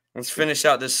 Let's finish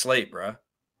out this slate, bro.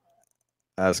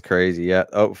 That's crazy. Yeah.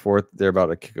 Oh, fourth. They're about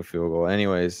to kick a field goal.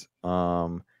 Anyways, yeah.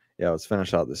 Let's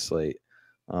finish out this slate.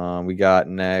 We got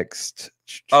next.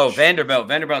 Oh,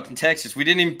 Vanderbilt in Texas. We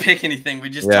didn't even pick anything. We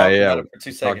just talked about it for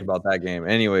 2 seconds. Talked about that game.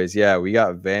 Anyways, yeah, we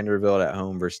got Vanderbilt at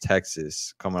home versus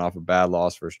Texas, coming off a bad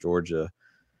loss versus Georgia,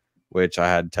 which I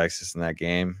had Texas in that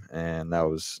game, and that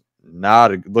was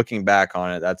not looking back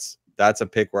on it. That's a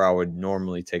pick where I would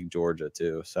normally take Georgia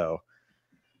too. So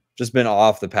just been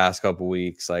off the past couple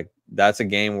weeks. Like, that's a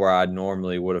game where I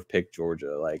normally would have picked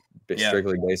Georgia, like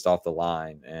strictly based off the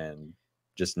line, and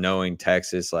just knowing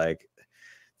Texas, like,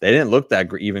 they didn't look that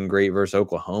even great versus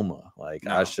Oklahoma. Like,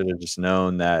 I should have just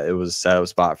known that it was a set up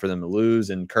spot for them to lose.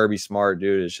 And Kirby Smart,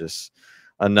 dude, is just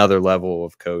another level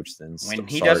of coach than when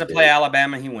he doesn't play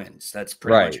Alabama, he wins. That's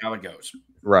pretty much how it goes.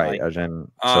 Right. Like,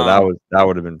 so that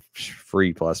would have been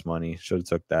free plus money. Should have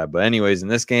took that. But anyways, in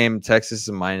this game, Texas is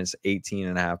a minus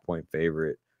 18.5 point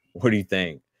favorite. What do you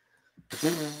think?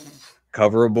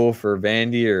 Coverable for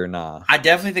Vandy or nah? I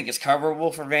definitely think it's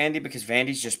coverable for Vandy because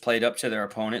Vandy's just played up to their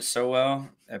opponents so well.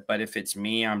 But if it's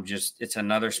me, it's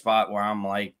another spot where I'm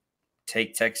like,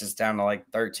 take Texas down to like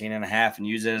 13.5 and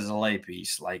use it as a lay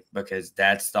piece, like, because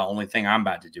that's the only thing I'm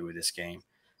about to do with this game.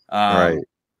 Right.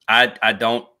 I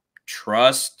don't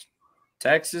trust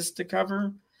Texas to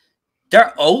cover.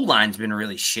 Their O-line's been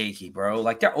really shaky, bro.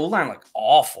 Like, their O-line looked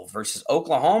awful versus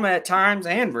Oklahoma at times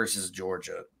and versus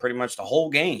Georgia pretty much the whole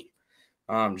game.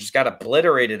 Just got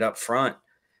obliterated up front.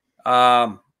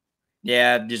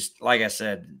 Yeah, just like I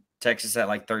said, Texas at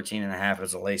like 13.5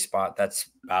 as a lay spot. That's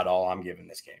about all I'm giving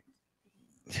this game.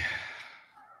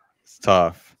 It's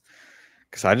tough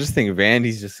because I just think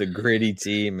Vandy's just a gritty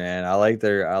team, man. I like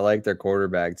their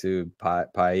quarterback too,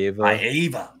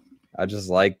 Paiva. I just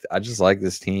like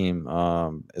this team.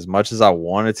 As much as I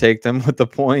want to take them with the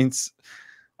points,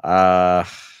 yeah,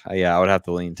 I would have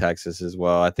to lean Texas as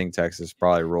well. I think Texas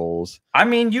probably rolls. I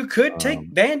mean, you could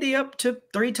take Vandy up to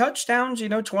 3 touchdowns,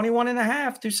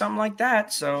 21.5, do something like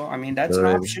that. So, I mean, that's an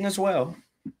option as well.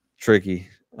 Tricky.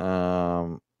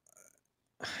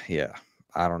 Yeah,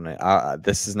 I don't know.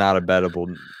 This is not a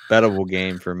bettable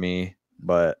game for me,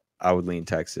 but I would lean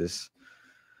Texas.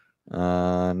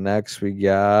 Next we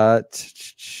got,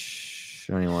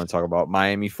 I don't even want to talk about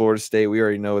Miami, Florida State. We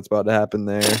already know what's about to happen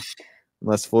there.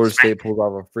 Unless Florida State pulls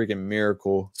off a freaking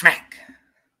miracle. Smack.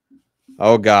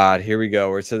 Oh God, here we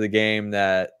go. We're to the game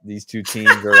that these two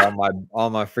teams are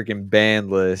on my freaking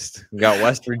banned list. We got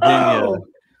West Virginia. Oh.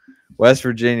 West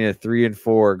Virginia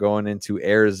 3-4 going into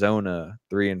Arizona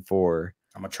 3-4.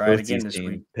 I'm gonna try it again this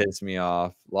week. Pissed me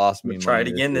off. Lost me. Try it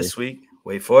again this week.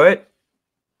 Wait for it.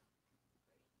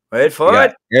 Wait for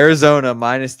it. Arizona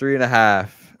minus 3.5.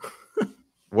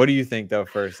 What do you think though?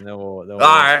 First, and then we'll all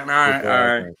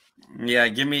right. Yeah,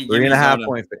 give me 3.5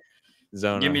 point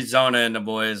Zona. Give me Zona and the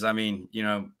boys. I mean,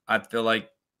 I feel like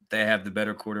they have the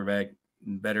better quarterback,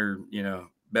 better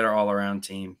all around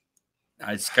team.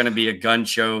 It's going to be a gun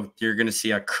show. You're going to see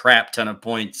a crap ton of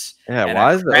points. Yeah,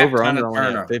 why is the over under only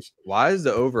at 50? Why is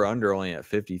the over under only at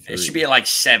 53? It should be at like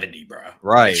 70, bro.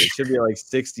 Right. It should be like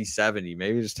 60, 70.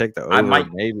 Maybe just take the over.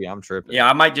 Maybe I'm tripping. Yeah,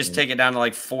 I might just take it down to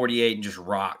like 48 and just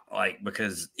rock. Like,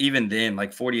 because even then,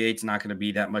 like 48 is not going to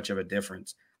be that much of a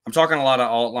difference. I'm talking a lot of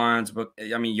alt lines, but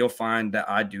I mean, you'll find that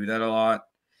I do that a lot.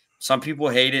 Some people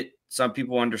hate it. Some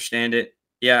people understand it.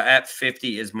 Yeah, at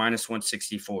 50 is minus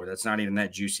 164. That's not even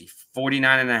that juicy.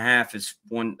 49.5 is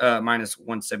minus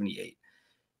 178.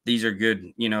 these are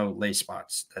good, lay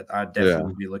spots that I'd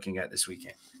definitely be looking at this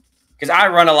weekend. Because I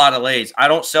run a lot of lays. I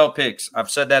don't sell picks.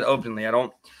 I've said that openly. I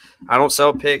don't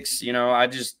sell picks. I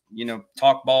just,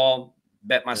 talk ball,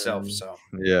 bet myself. So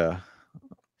yeah.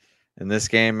 In this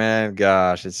game, man,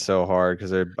 gosh, it's so hard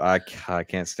because I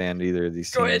can't stand either of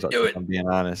these teams. Go ahead, do it. I'm being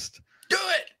honest. Do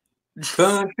it.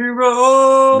 Country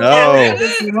road. No.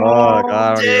 Fuck,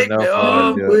 I don't even know if I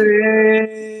want to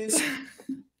do it.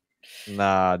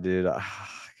 Nah, dude.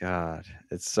 God,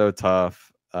 it's so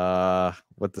tough.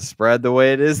 With the spread the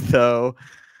way it is, though.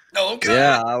 Okay.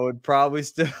 Yeah, I would probably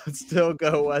still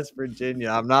go West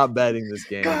Virginia. I'm not betting this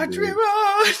game. Country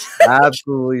road.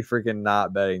 Absolutely freaking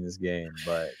not betting this game,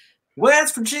 but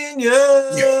West Virginia.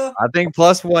 I think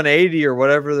plus 180 or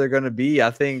whatever they're going to be.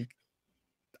 I think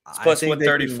it's plus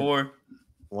 134.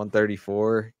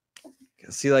 134.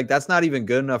 See, like that's not even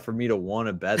good enough for me to want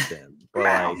to bet them. But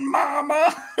like,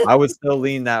 mama. I would still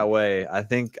lean that way. I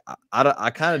think I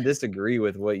kind of disagree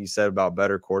with what you said about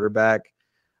better quarterback.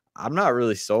 I'm not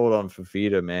really sold on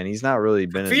Fafita, man. He's not really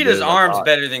been. Fafita's arm's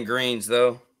better than Green's,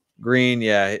 though. Green,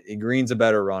 yeah, Green's a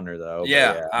better runner, though.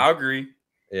 Yeah, I agree.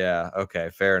 Yeah, okay,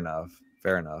 fair enough.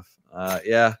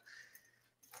 Yeah,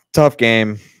 tough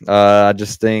game. I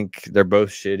just think they're both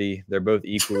shitty. They're both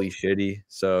equally shitty.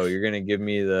 So you're gonna give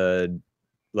me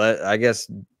I guess.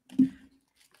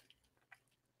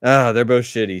 They're both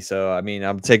shitty. So I mean,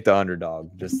 I'm take the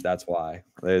underdog. Just that's why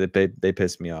they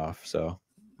piss me off. So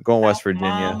I'm going West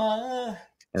Virginia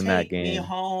in that game.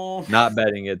 Not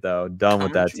betting it though. Done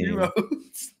with that team.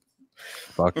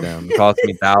 Fuck them. It cost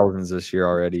me thousands this year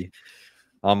already.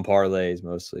 On parlays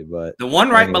mostly, but the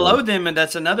one right below them, and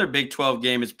that's another Big 12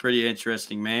 game, is pretty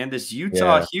interesting, man. This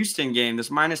Utah-Houston game, this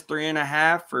minus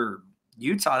 3.5 for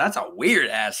Utah. That's a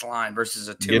weird ass line versus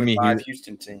a 2-5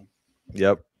 Houston team.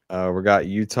 Yep. We got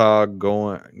Utah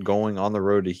going on the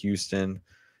road to Houston.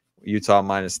 Utah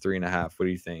minus 3.5. What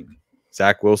do you think?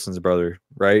 Zach Wilson's brother,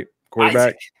 right?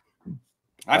 Quarterback.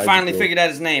 I finally figured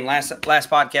out his name. Last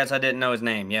podcast, I didn't know his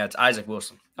name. Yeah, it's Isaac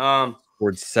Wilson.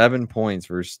 Scored 7 points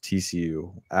versus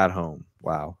TCU at home.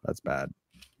 Wow, that's bad.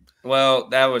 Well,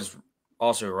 that was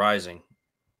also Rising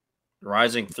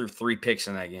threw 3 picks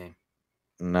in that game.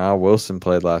 No, Wilson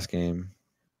played last game.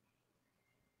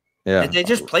 Yeah. Did they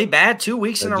just play bad 2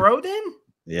 weeks in a row then?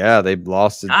 Yeah, they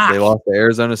lost. They lost to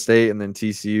Arizona State and then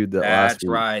TCU. That's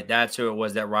right. That's who it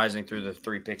was that Rising threw the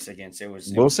 3 picks against. It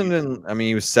was Wilson. Didn't. I mean,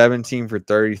 he was 17 for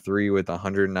 33 with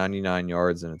 199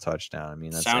 yards and a touchdown. I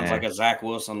mean, that sounds like a Zach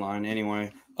Wilson line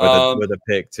anyway. With a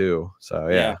pick too. So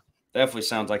yeah, definitely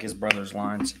sounds like his brother's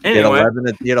lines. Anyway,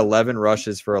 he had 11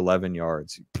 rushes for 11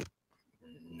 yards.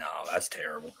 No, that's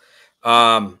terrible.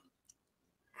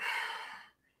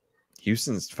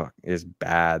 Houston's is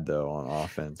bad though on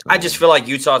offense. Man. I just feel like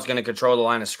Utah's going to control the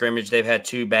line of scrimmage. They've had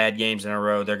 2 bad games in a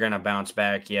row. They're going to bounce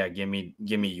back. Yeah, give me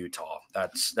Utah.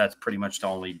 That's pretty much the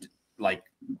only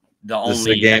This is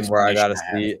a game where I got to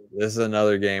see. This is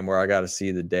another game where I got to see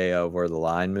the day of where the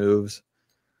line moves.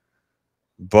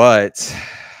 But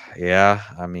yeah,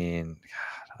 I mean,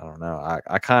 God, I don't know.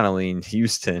 I kind of lean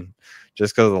Houston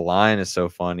just because the line is so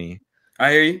funny.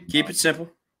 I hear you. Keep it simple.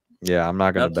 Yeah, I'm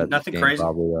not going to bet nothing this game crazy.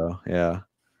 Probably though. Yeah.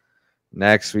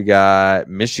 Next, we got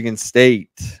Michigan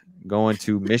State going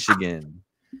to Michigan,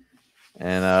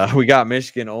 and we got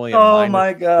Michigan only a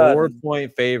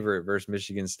 -4-point favorite versus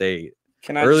Michigan State.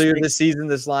 Earlier this season,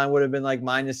 this line would have been like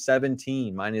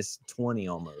 -17, -20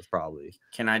 almost probably.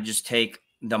 Can I just take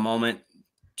the moment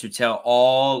to tell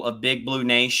all of Big Blue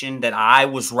Nation that I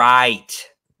was right?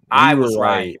 I was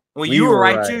right. Well, you were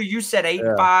right too. You said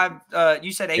 8-5.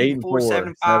 You said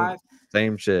 8-4-7-5.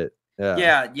 Same shit.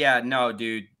 Yeah. No,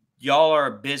 dude, y'all are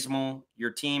abysmal.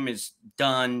 Your team is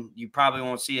done. You probably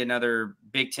won't see another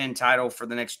Big Ten title for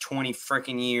the next 20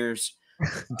 freaking years.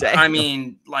 I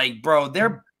mean, like, bro,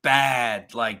 they're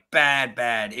bad. Like,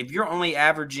 bad. If you're only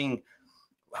averaging,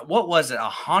 what was it,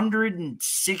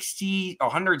 160,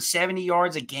 170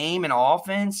 yards a game in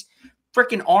offense?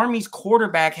 Freaking Army's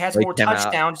quarterback has more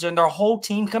touchdowns than their whole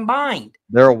team combined.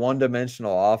 They're a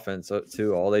one-dimensional offense,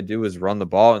 too. All they do is run the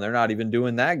ball, and they're not even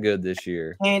doing that good this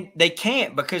year. And they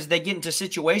can't because they get into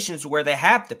situations where they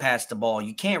have to pass the ball.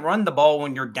 You can't run the ball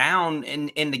when you're down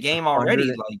in the game already.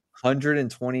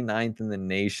 129th in the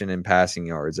nation in passing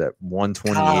yards at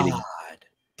 128.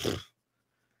 God.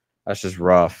 That's just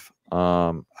rough.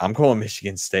 I'm going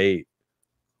Michigan State.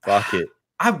 Fuck it.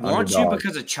 I want you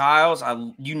because of Childs. I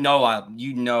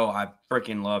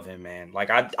freaking love him, man. Like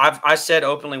I said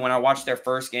openly when I watched their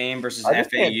first game versus FAU.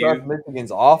 Can't trust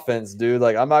Michigan's offense, dude.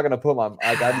 Like I'm not gonna put my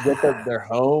I get that they're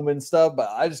home and stuff, but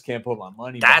I just can't put my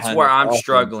money. That's where I'm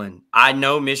struggling. I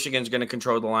know Michigan's gonna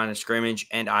control the line of scrimmage,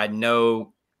 and I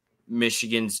know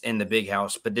Michigan's in the big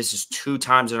house, but this is 2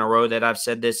 times in a row that I've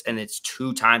said this, and it's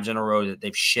 2 times in a row that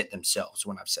they've shit themselves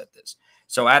when I've said this.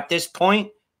 So at this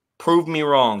point, prove me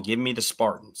wrong. Give me the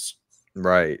Spartans.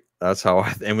 Right. That's how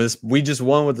we just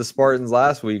won with the Spartans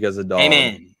last week as a dog.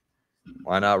 Amen.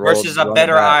 Why not roll versus a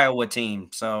better Iowa team?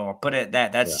 So I'll put it at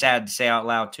that. That's sad to say out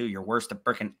loud too. You're worse than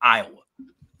freaking Iowa.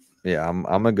 Yeah, I'm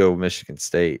gonna go Michigan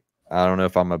State. I don't know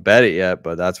if I'm gonna bet it yet,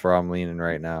 but that's where I'm leaning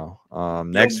right now.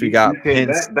 Next we got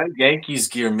that Yankees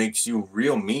gear makes you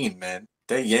real mean, man.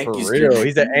 That Yankees for real. gear.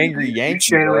 He's an angry Yankee.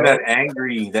 Channeling that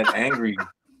angry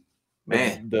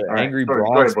man. The angry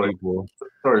Bronx people.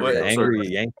 The angry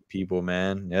Yankee people,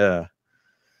 man. Yeah.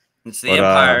 It's the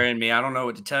empire in me. I don't know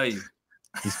what to tell you.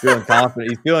 He's feeling confident.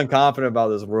 He's feeling confident about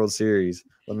this World Series.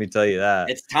 Let me tell you that.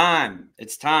 It's time.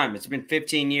 It's time. It's been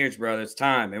 15 years, brother. It's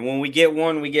time. And when we get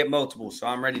one, we get multiple. So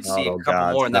I'm ready to see a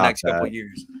couple more in the next couple of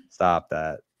years. Stop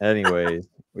that. Anyways,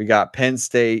 we got Penn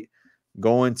State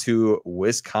going to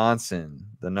Wisconsin,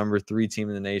 the number 3 team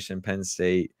in the nation. Penn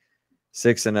State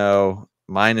 6-0,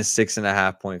 minus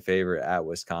 6.5 point favorite at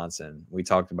Wisconsin. We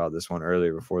talked about this one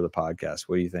earlier before the podcast.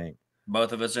 What do you think?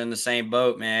 Both of us are in the same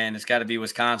boat, man. It's got to be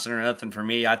Wisconsin or nothing for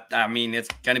me. I mean, it's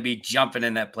going to be jumping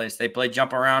in that place. They play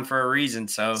jump around for a reason.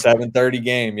 So 7:30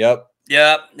 game. Yep.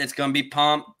 It's going to be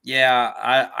pumped.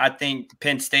 Yeah, I think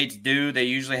Penn State's due. They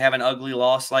usually have an ugly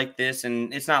loss like this,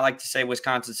 and it's not like to say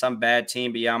Wisconsin's some bad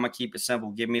team, but yeah, I'm going to keep it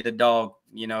simple. Give me the dog.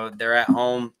 You know, they're at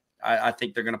home. I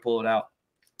think they're going to pull it out.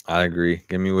 I agree.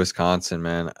 Give me Wisconsin,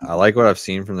 man. I like what I've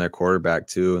seen from their quarterback,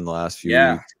 too, in the last few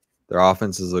weeks. Their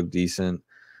offenses look decent.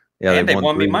 Yeah, and they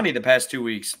won me money the past 2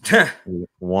 weeks.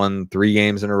 Won 3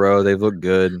 games in a row. They've looked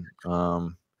good.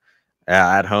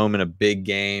 At home in a big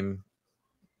game.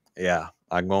 Yeah,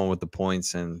 I'm going with the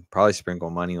points and probably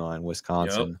sprinkle money line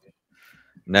Wisconsin. Yep.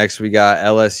 Next, we got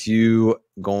LSU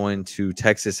going to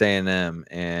Texas A&M,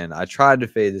 and I tried to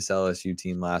fade this LSU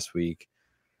team last week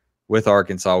with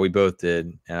Arkansas. We both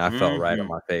did, and I felt right on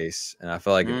my face, and I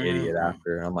felt like an idiot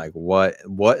after. And I'm like, what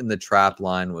in the trap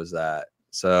line was that?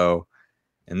 So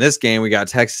in this game, we got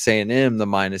Texas A&M, the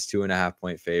minus 2.5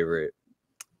 point favorite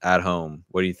at home.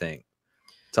 What do you think?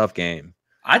 Tough game.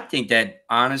 I think that,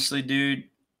 honestly, dude,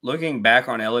 looking back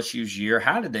on LSU's year,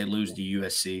 how did they lose to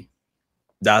USC?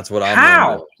 That's what I'm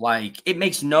wondering. Like, it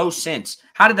makes no sense.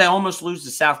 How did they almost lose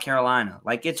to South Carolina?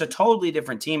 Like, it's a totally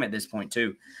different team at this point,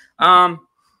 too. I'm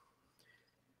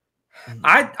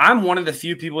one of the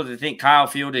few people that think Kyle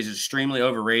Field is extremely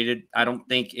overrated. I don't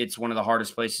think it's one of the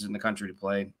hardest places in the country to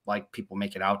play, like people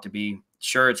make it out to be.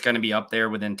 Sure, it's going to be up there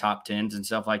within top 10s and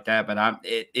stuff like that, but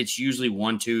it's usually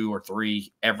 1, 2, or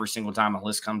 3 every single time a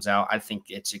list comes out. I think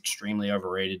it's extremely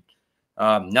overrated.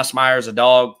 Nussmeier's a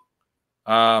dog.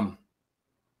 But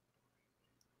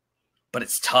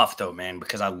it's tough, though, man,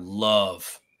 because I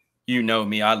love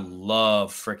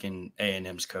freaking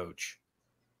A&M's coach.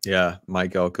 Yeah,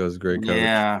 Mike Elko's a great coach.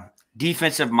 Yeah,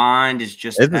 defensive mind is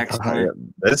just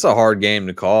excellent. It's a hard game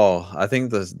to call. I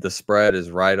think the spread is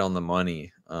right on the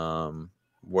money,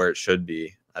 where it should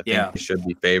be. I think it should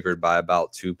be favored by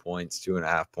about 2 points,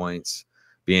 2.5 points,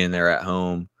 being there at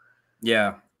home.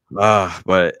 Yeah.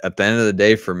 But at the end of the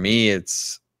day, for me,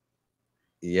 it's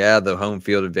the home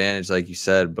field advantage, like you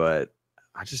said, but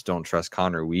I just don't trust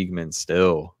Connor Weigman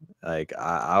still. Like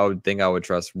I would think I would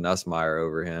trust Nussmeier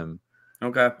over him.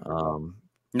 Okay.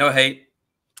 No hate.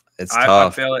 It's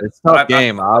tough. I feel it. It's a tough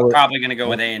game. I'm probably going to go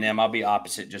with A&M. I'll be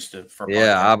opposite just for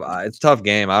it's a tough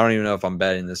game. I don't even know if I'm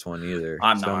betting this one either.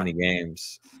 I'm so not. Many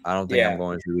games. I don't think I'm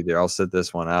going to either. I'll sit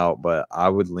this one out, but I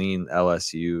would lean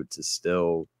LSU to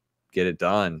still get it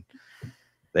done.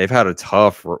 They've had a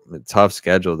tough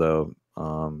schedule though.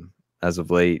 As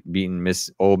of late, beating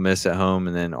Ole Miss at home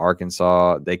and then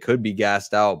Arkansas. They could be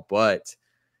gassed out, but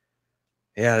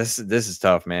yeah, this is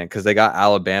tough, man, because they got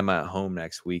Alabama at home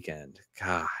next weekend.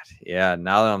 God, yeah.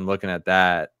 Now that I'm looking at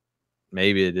that,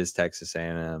 maybe it is Texas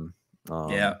A&M.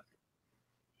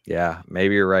 Yeah,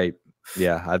 maybe you're right.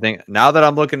 Yeah, I think now that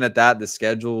I'm looking at that, the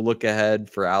schedule look ahead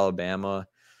for Alabama.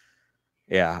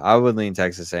 Yeah, I would lean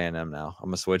Texas A&M now. I'm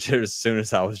gonna switch it as soon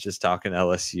as I was just talking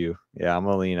LSU. Yeah, I'm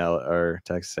gonna lean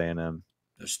Texas A&M.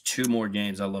 There's 2 more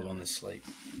games I love on this slate.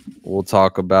 We'll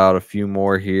talk about a few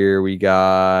more here. We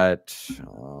got.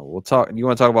 We'll talk. You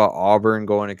want to talk about Auburn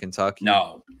going to Kentucky?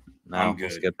 No, I'm good.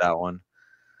 We'll skip that one.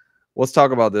 Let's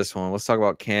talk about this one. Let's talk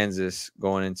about Kansas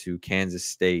going into Kansas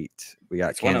State. We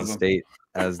got Kansas State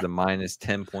as the minus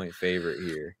 10 point favorite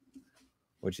here.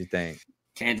 What you think?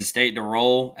 Kansas State to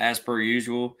roll as per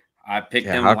usual. I picked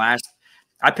them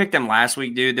I picked them last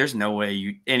week, dude. There's no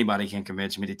way anybody can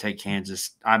convince me to take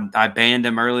Kansas. I banned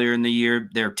them earlier in the year.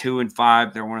 They're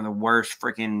 2-5. They're one of the worst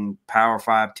freaking Power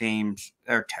 5 teams.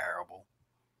 They're terrible.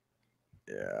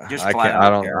 Yeah, Just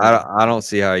I don't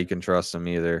see how you can trust them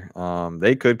either.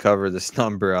 They could cover this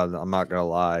number. I'm not gonna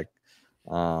lie.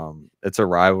 It's a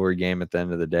rivalry game at the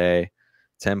end of the day.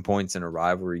 10 points in a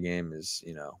rivalry game is,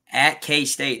 at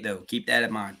K-State though. Keep that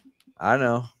in mind. I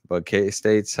know, but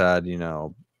K-State's had,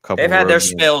 couple. They've had their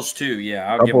spells too.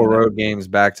 Yeah, a couple road games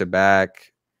back to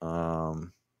back.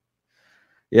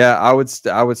 Yeah, I would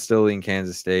still lean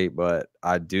Kansas State, but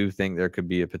I do think there could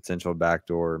be a potential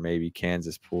backdoor. Maybe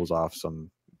Kansas pulls off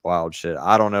some wild shit.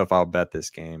 I don't know if I'll bet this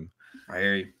game. I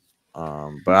hear you.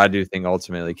 But I do think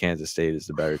ultimately Kansas State is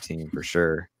the better team for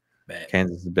sure.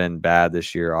 Kansas has been bad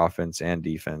this year, offense and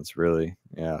defense, really.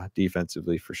 Yeah,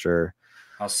 defensively for sure.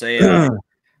 I'll say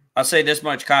this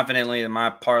much confidently in my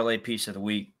parlay piece of the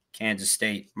week: Kansas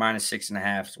State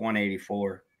 -6.5. It's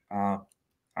 184. I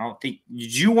don't think.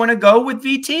 Did you want to go with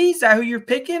VT? Is that who you're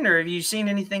picking, or have you seen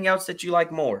anything else that you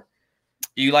like more?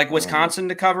 Do you like Wisconsin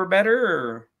to cover better,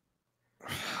 or?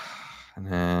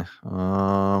 Nah.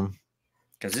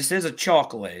 Because this is a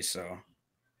chocolate, so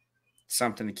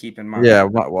something to keep in mind. Yeah,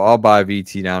 well, I'll buy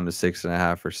VT down to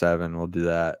 6.5 or 7. We'll do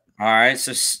that. All right.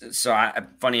 So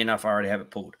funny enough, I already have it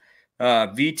pulled.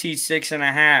 VT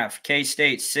 6.5,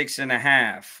 K-State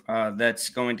 6.5. That's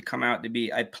going to come out to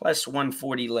be a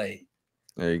 +140 lay.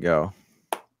 There you go.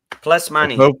 Plus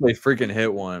money. Let's hopefully freaking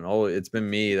hit one. Oh, it's been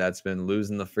me that's been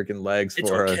losing the freaking legs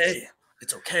for us.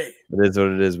 It's okay. It is what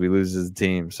it is. We lose as a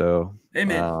team. So,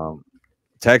 amen.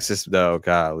 Texas, though,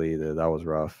 golly, that was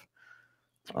rough.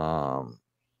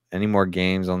 Any more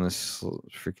games on this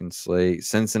freaking slate?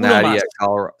 Cincinnati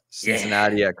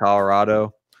at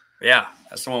Colorado. Yeah,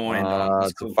 that's the one.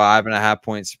 It's cool. A 5.5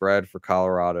 point spread for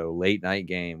Colorado. Late night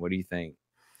game. What do you think?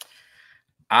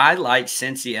 I like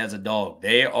Cincy as a dog.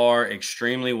 They are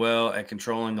extremely well at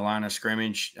controlling the line of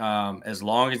scrimmage. As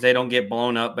long as they don't get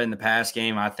blown up in the pass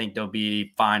game, I think they'll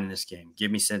be fine in this game. Give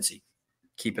me Cincy.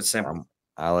 Keep it simple.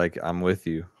 I'm with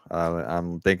you.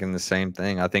 I'm thinking the same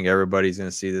thing. I think everybody's going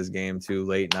to see this game too.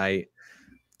 Late night.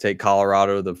 Take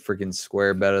Colorado, the freaking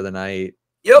square bet of the night.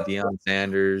 Yep. Deion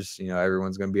Sanders.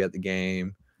 Everyone's going to be at the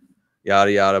game.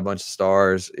 Yada, yada, a bunch of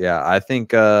stars. Yeah, I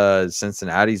think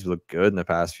Cincinnati's looked good in the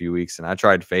past few weeks, and I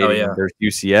tried fading them versus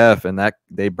UCF, and that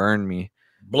they burned me.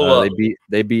 Blew up.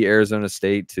 They beat Arizona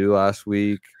State too last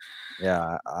week.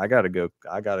 Yeah, I gotta go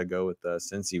with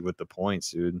Cincy with the points,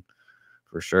 dude,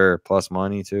 for sure. Plus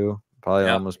money too, probably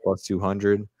almost plus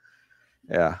 200.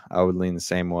 Yeah, I would lean the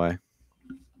same way.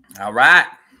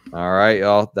 All right,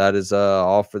 y'all. That is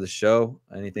all for the show.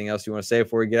 Anything else you want to say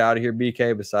before we get out of here,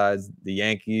 BK? Besides the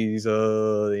Yankees,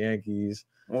 the Yankees.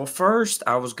 Well, first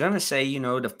I was gonna say,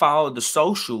 to follow the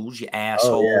socials, you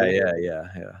asshole. Oh, yeah.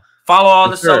 Follow all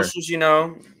the socials,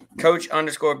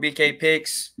 Coach_BK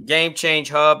Picks, Game Change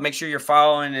Hub. Make sure you're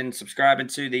following and subscribing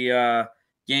to the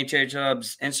Game Change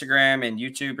Hub's Instagram and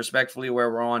YouTube, respectfully,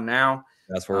 where we're on now.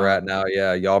 That's where we're at now.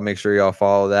 Yeah, y'all make sure y'all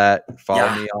follow that.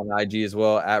 Follow me on IG as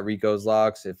well at Rico's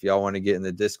Locks. If y'all want to get in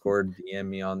the Discord, DM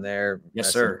me on there.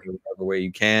 Yes, sir. Whatever way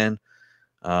you can.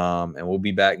 And we'll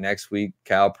be back next week.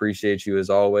 Cal, appreciate you as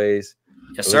always.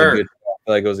 Yes, sir. I feel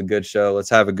like it was a good show. Let's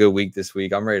have a good week this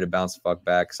week. I'm ready to bounce the fuck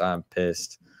back because I'm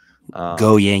pissed.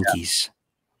 Go Yankees.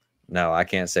 Yeah. No, I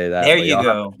can't say that. There you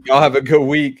go. Y'all have a good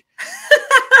week.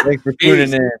 Thanks for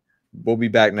tuning in. We'll be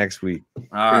back next week.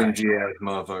 All right.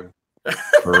 Motherfucker.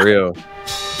 For real.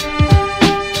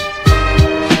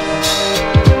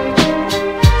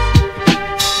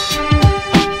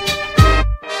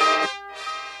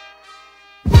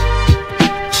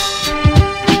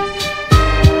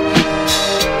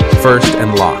 First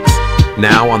and Locks.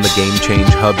 Now on the Game Change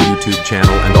Hub YouTube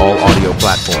channel and all audio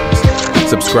platforms.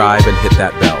 Subscribe and hit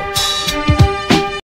that bell.